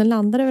saker. Sen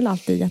landar det väl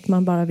alltid i att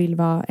man bara vill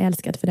vara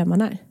älskad för den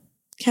man är.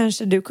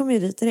 Kanske du kommer ju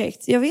dit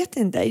direkt. Jag vet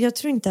inte. Jag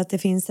tror inte att det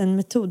finns en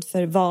metod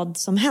för vad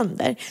som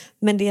händer.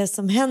 Men det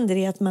som händer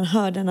är att man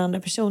hör den andra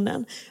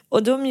personen.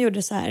 Och de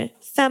gjorde så här.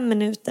 5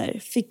 minuter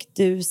fick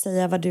du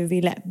säga vad du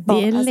ville.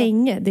 Det är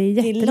länge. Det är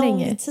jättelänge. Det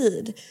är lång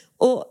tid.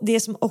 Och det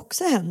som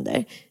också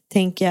händer,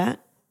 tänker jag,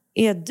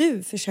 är att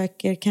du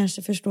försöker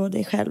kanske förstå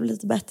dig själv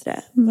lite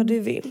bättre. Vad du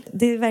vill.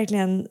 Det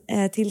verkligen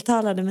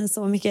tilltalade mig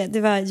så mycket.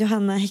 Det var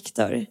Johanna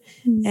Hector.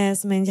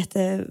 Som är en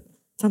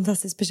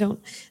jättefantastisk person.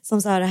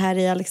 Som sa det här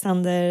i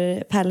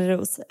Alexander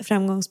Pärleros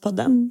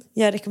Framgångspodden.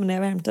 Jag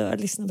rekommenderar varmt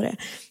att lyssna på det.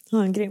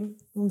 Hon är grym.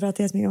 Hon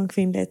pratar jättemycket om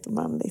kvinnligt och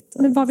manligt.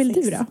 Och men vad vill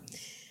sex. du då?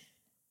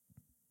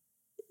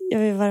 Jag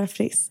vill vara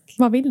frisk.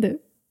 Vad vill du?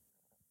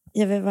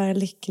 Jag vill vara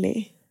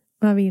lycklig.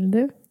 Vad vill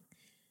du?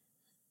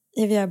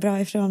 Jag vill göra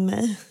bra ifrån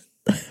mig.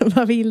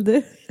 Vad vill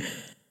du?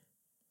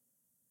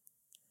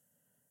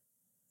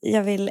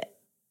 Jag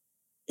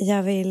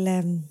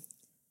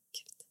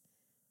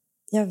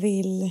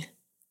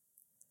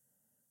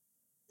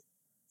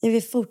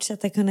vill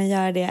fortsätta kunna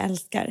göra det jag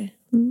älskar.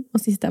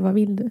 Och sista, vad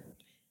vill du?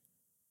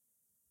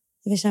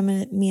 Jag vill känna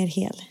mig mer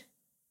hel.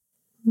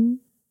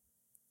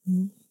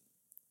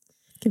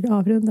 Ska vi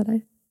avrunda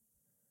där?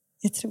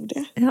 Jag tror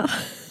det. Ja.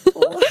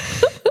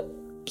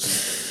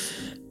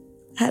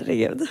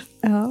 Herregud.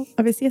 Ja,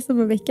 vi ses om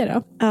en vecka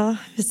då. Ja,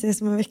 vi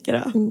ses om en vecka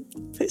då.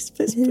 Puss,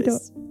 puss,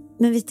 puss.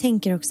 Men vi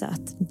tänker också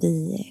att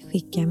vi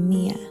skickar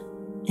med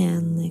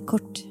en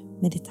kort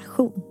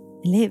meditation,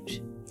 eller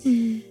hur?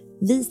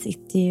 Vi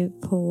sitter ju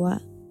på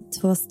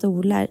 2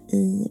 stolar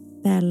i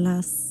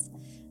Bellas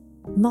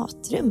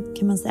matrum,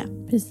 kan man säga.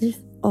 Precis.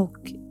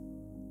 Och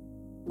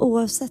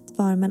oavsett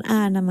var man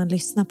är när man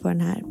lyssnar på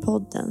den här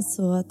podden,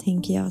 så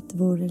tänker jag att det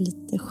vore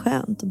lite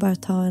skönt att bara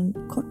ta en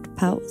kort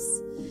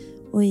paus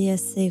och ge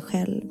sig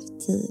själv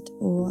tid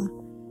och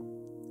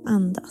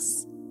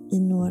andas i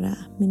några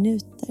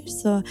minuter.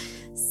 Så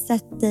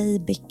sätt dig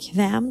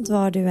bekvämt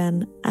var du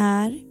än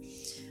är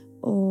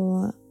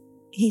och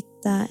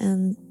hitta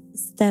en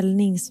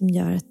ställning som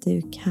gör att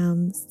du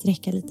kan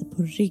sträcka lite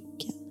på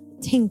ryggen.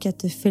 Tänk att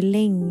du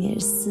förlänger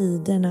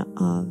sidorna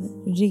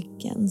av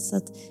ryggen så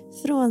att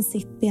från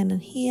sittbenen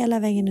hela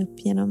vägen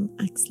upp genom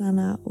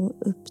axlarna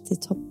och upp till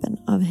toppen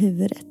av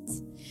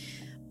huvudet.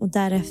 Och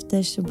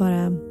därefter så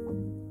bara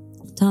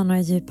ta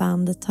några djupa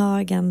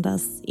andetag,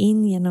 andas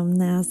in genom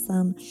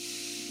näsan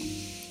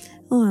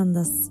och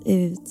andas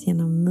ut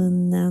genom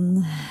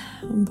munnen.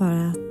 Och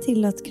bara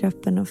tillåt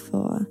kroppen att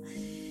få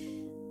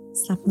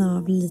slappna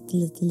av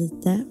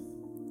lite.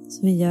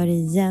 Så vi gör det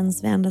igen.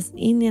 Så vi andas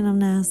in genom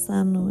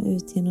näsan och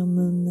ut genom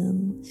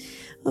munnen.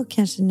 Och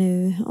kanske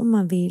nu, om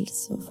man vill,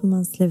 så får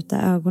man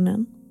sluta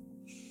ögonen.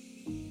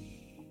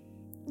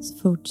 Så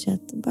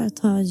fortsätt bara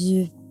ta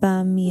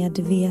djupa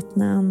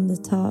medvetna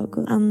andetag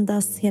och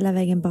andas hela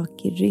vägen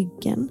bak i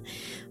ryggen.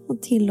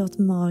 Och tillåt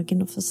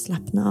magen att få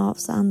slappna av.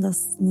 Så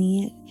andas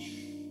ner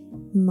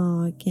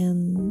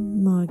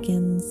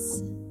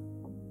magens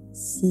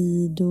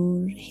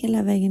sidor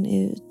hela vägen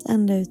ut,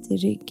 ända ut i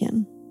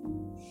ryggen.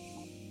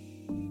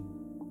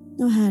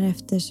 Och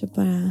härefter så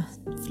bara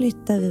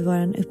flyttar vi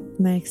vår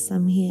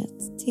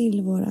uppmärksamhet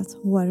till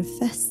vårt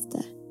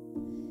hårfäste.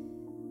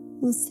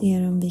 Och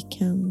ser om vi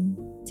kan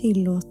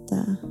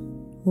tillåta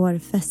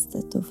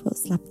hårfästet att få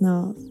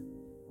slappna av.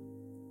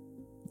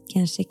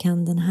 Kanske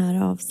kan den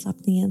här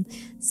avslappningen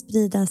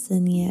sprida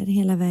sig ner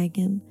hela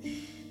vägen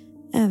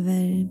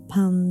över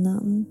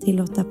pannan.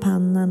 Tillåta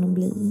pannan att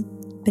bli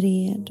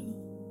bred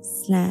och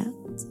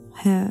slät och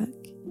hög.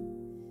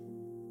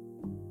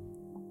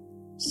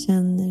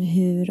 Känner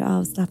hur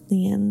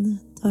avslappningen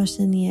tar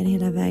sig ner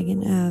hela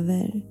vägen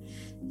över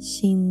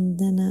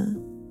kinderna,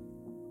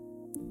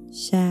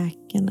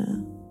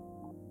 käkarna,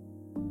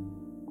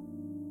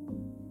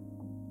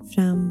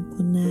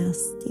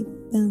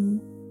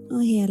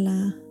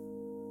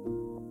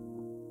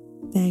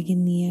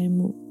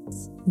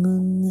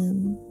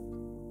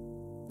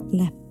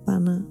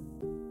 läpparna.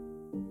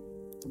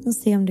 Och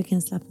se om du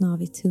kan slappna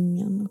av i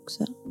tungan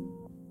också.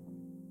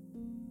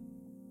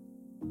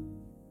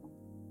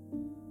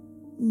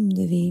 Om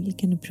du vill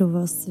kan du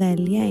prova att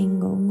svälja en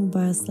gång och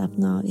bara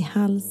slappna av i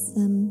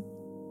halsen.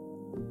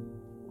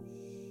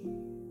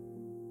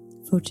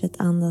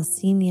 Fortsätt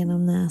andas in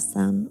genom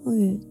näsan och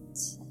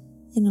ut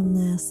genom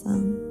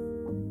näsan.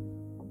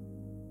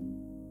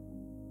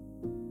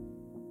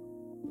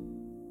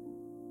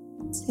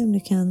 Se om du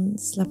kan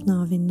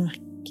slappna av i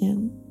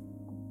nacken.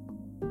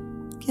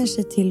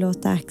 Kanske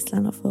tillåta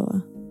axlarna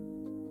få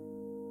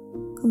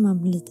komma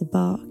lite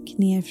bak,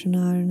 ner från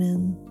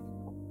öronen.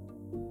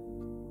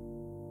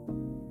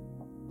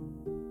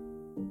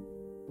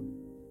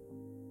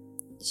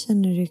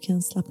 Känner du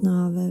kan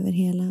slappna av över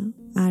hela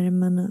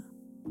armarna.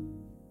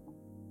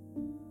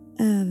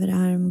 Över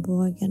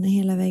armbågarna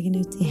hela vägen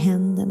ut till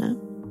händerna.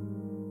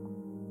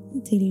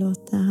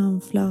 Tillåta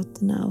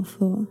handflatorna att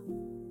få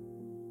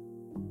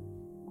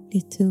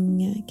bli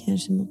tunga,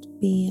 kanske mot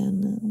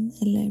benen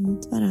eller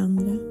mot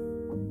varandra.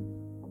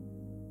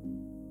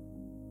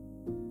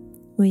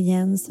 Och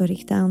igen så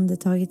rikta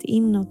andetaget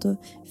inåt och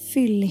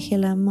fyll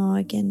hela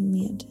magen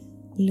med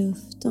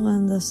luft och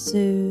andas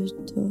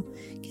ut och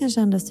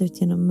kanske andas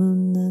ut genom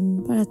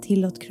munnen. Bara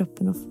tillåt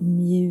kroppen att få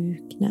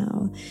mjukna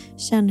och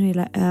känn hur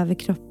hela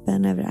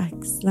överkroppen över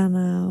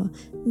axlarna och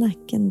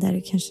nacken där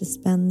du kanske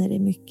spänner dig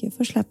mycket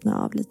får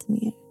slappna av lite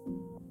mer.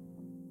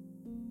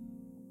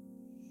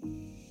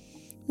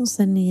 Och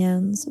sen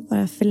igen så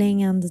bara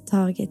förläng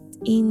andetaget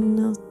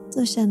inåt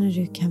och känner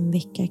hur du kan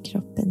väcka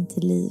kroppen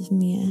till liv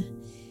med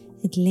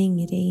ett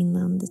längre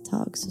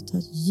inandetag. Så ta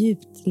ett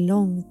djupt,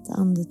 långt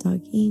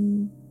andetag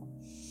in.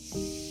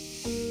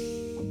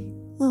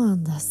 Och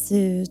andas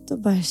ut och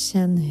bara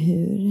känn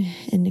hur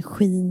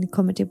energin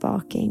kommer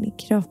tillbaka in i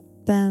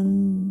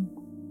kroppen.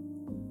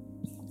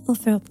 Och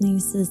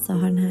förhoppningsvis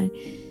har den här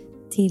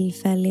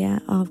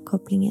tillfälliga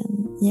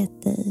avkopplingen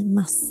gett dig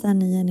massa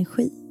ny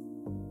energi.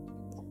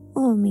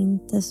 Och om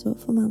inte så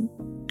får man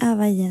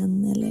öva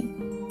igen eller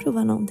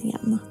prova någonting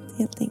annat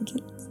helt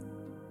enkelt.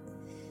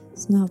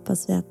 Så nu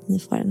hoppas vi att ni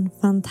får en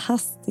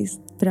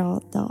fantastiskt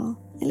bra dag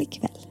eller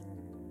kväll.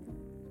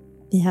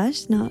 Vi hörs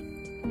snart.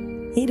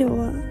 Hej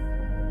då!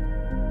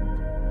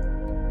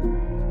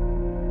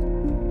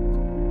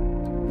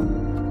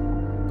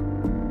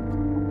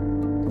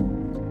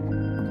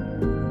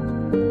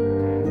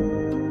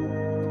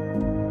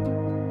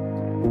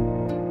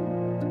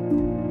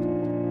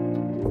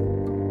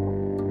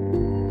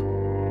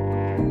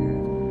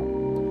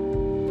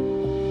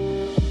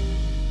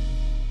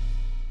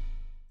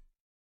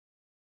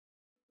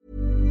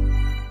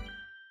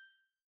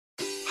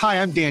 Hi,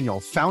 I'm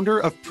Daniel, founder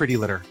of Pretty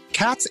Litter.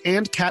 Cats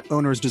and cat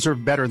owners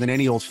deserve better than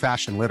any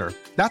old-fashioned litter.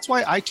 That's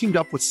why I teamed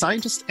up with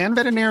scientists and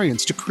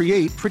veterinarians to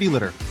create Pretty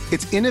Litter.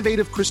 Its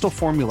innovative crystal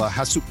formula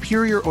has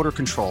superior odor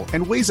control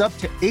and weighs up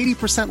to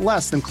 80%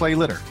 less than clay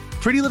litter.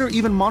 Pretty Litter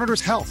even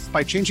monitors health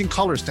by changing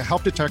colors to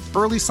help detect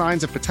early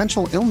signs of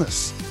potential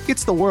illness.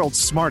 It's the world's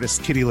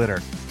smartest kitty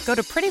litter. Go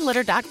to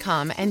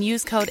prettylitter.com and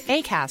use code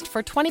ACAST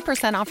for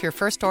 20% off your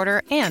first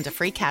order and a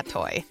free cat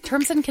toy.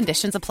 Terms and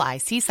conditions apply.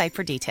 See site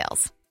for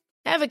details.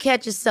 Ever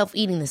catch yourself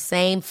eating the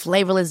same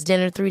flavorless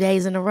dinner 3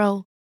 days in a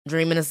row?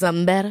 Dreaming of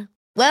something better?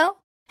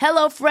 Well,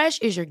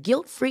 HelloFresh is your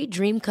guilt-free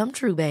dream come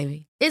true,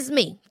 baby. It's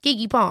me,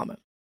 Keke Palmer.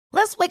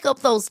 Let's wake up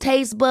those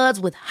taste buds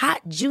with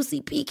hot,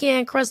 juicy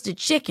pecan-crusted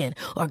chicken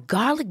or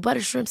garlic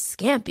butter shrimp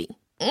scampi.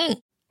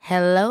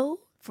 Hello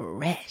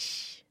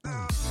Fresh.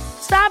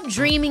 Stop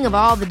dreaming of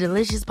all the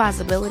delicious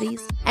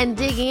possibilities and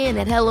dig in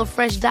at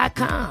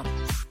HelloFresh.com.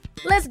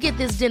 Let's get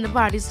this dinner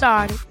party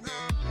started.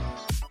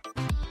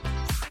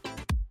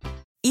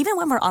 Even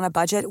when we're on a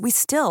budget, we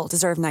still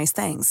deserve nice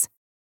things.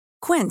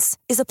 Quince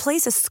is a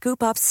place to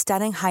scoop up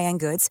stunning high-end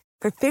goods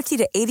for 50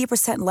 to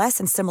 80% less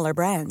than similar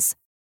brands.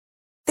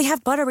 They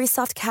have buttery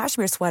soft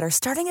cashmere sweaters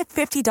starting at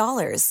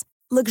 $50,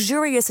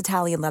 luxurious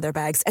Italian leather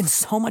bags, and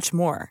so much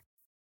more.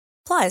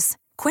 Plus,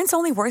 Quince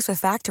only works with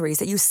factories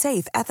that use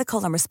safe,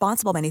 ethical, and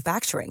responsible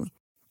manufacturing.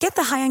 Get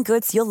the high-end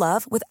goods you'll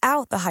love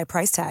without the high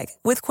price tag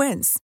with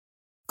Quince.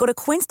 Go to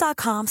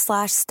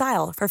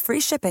quince.com/style for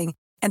free shipping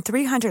and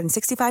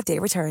 365-day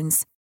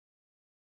returns.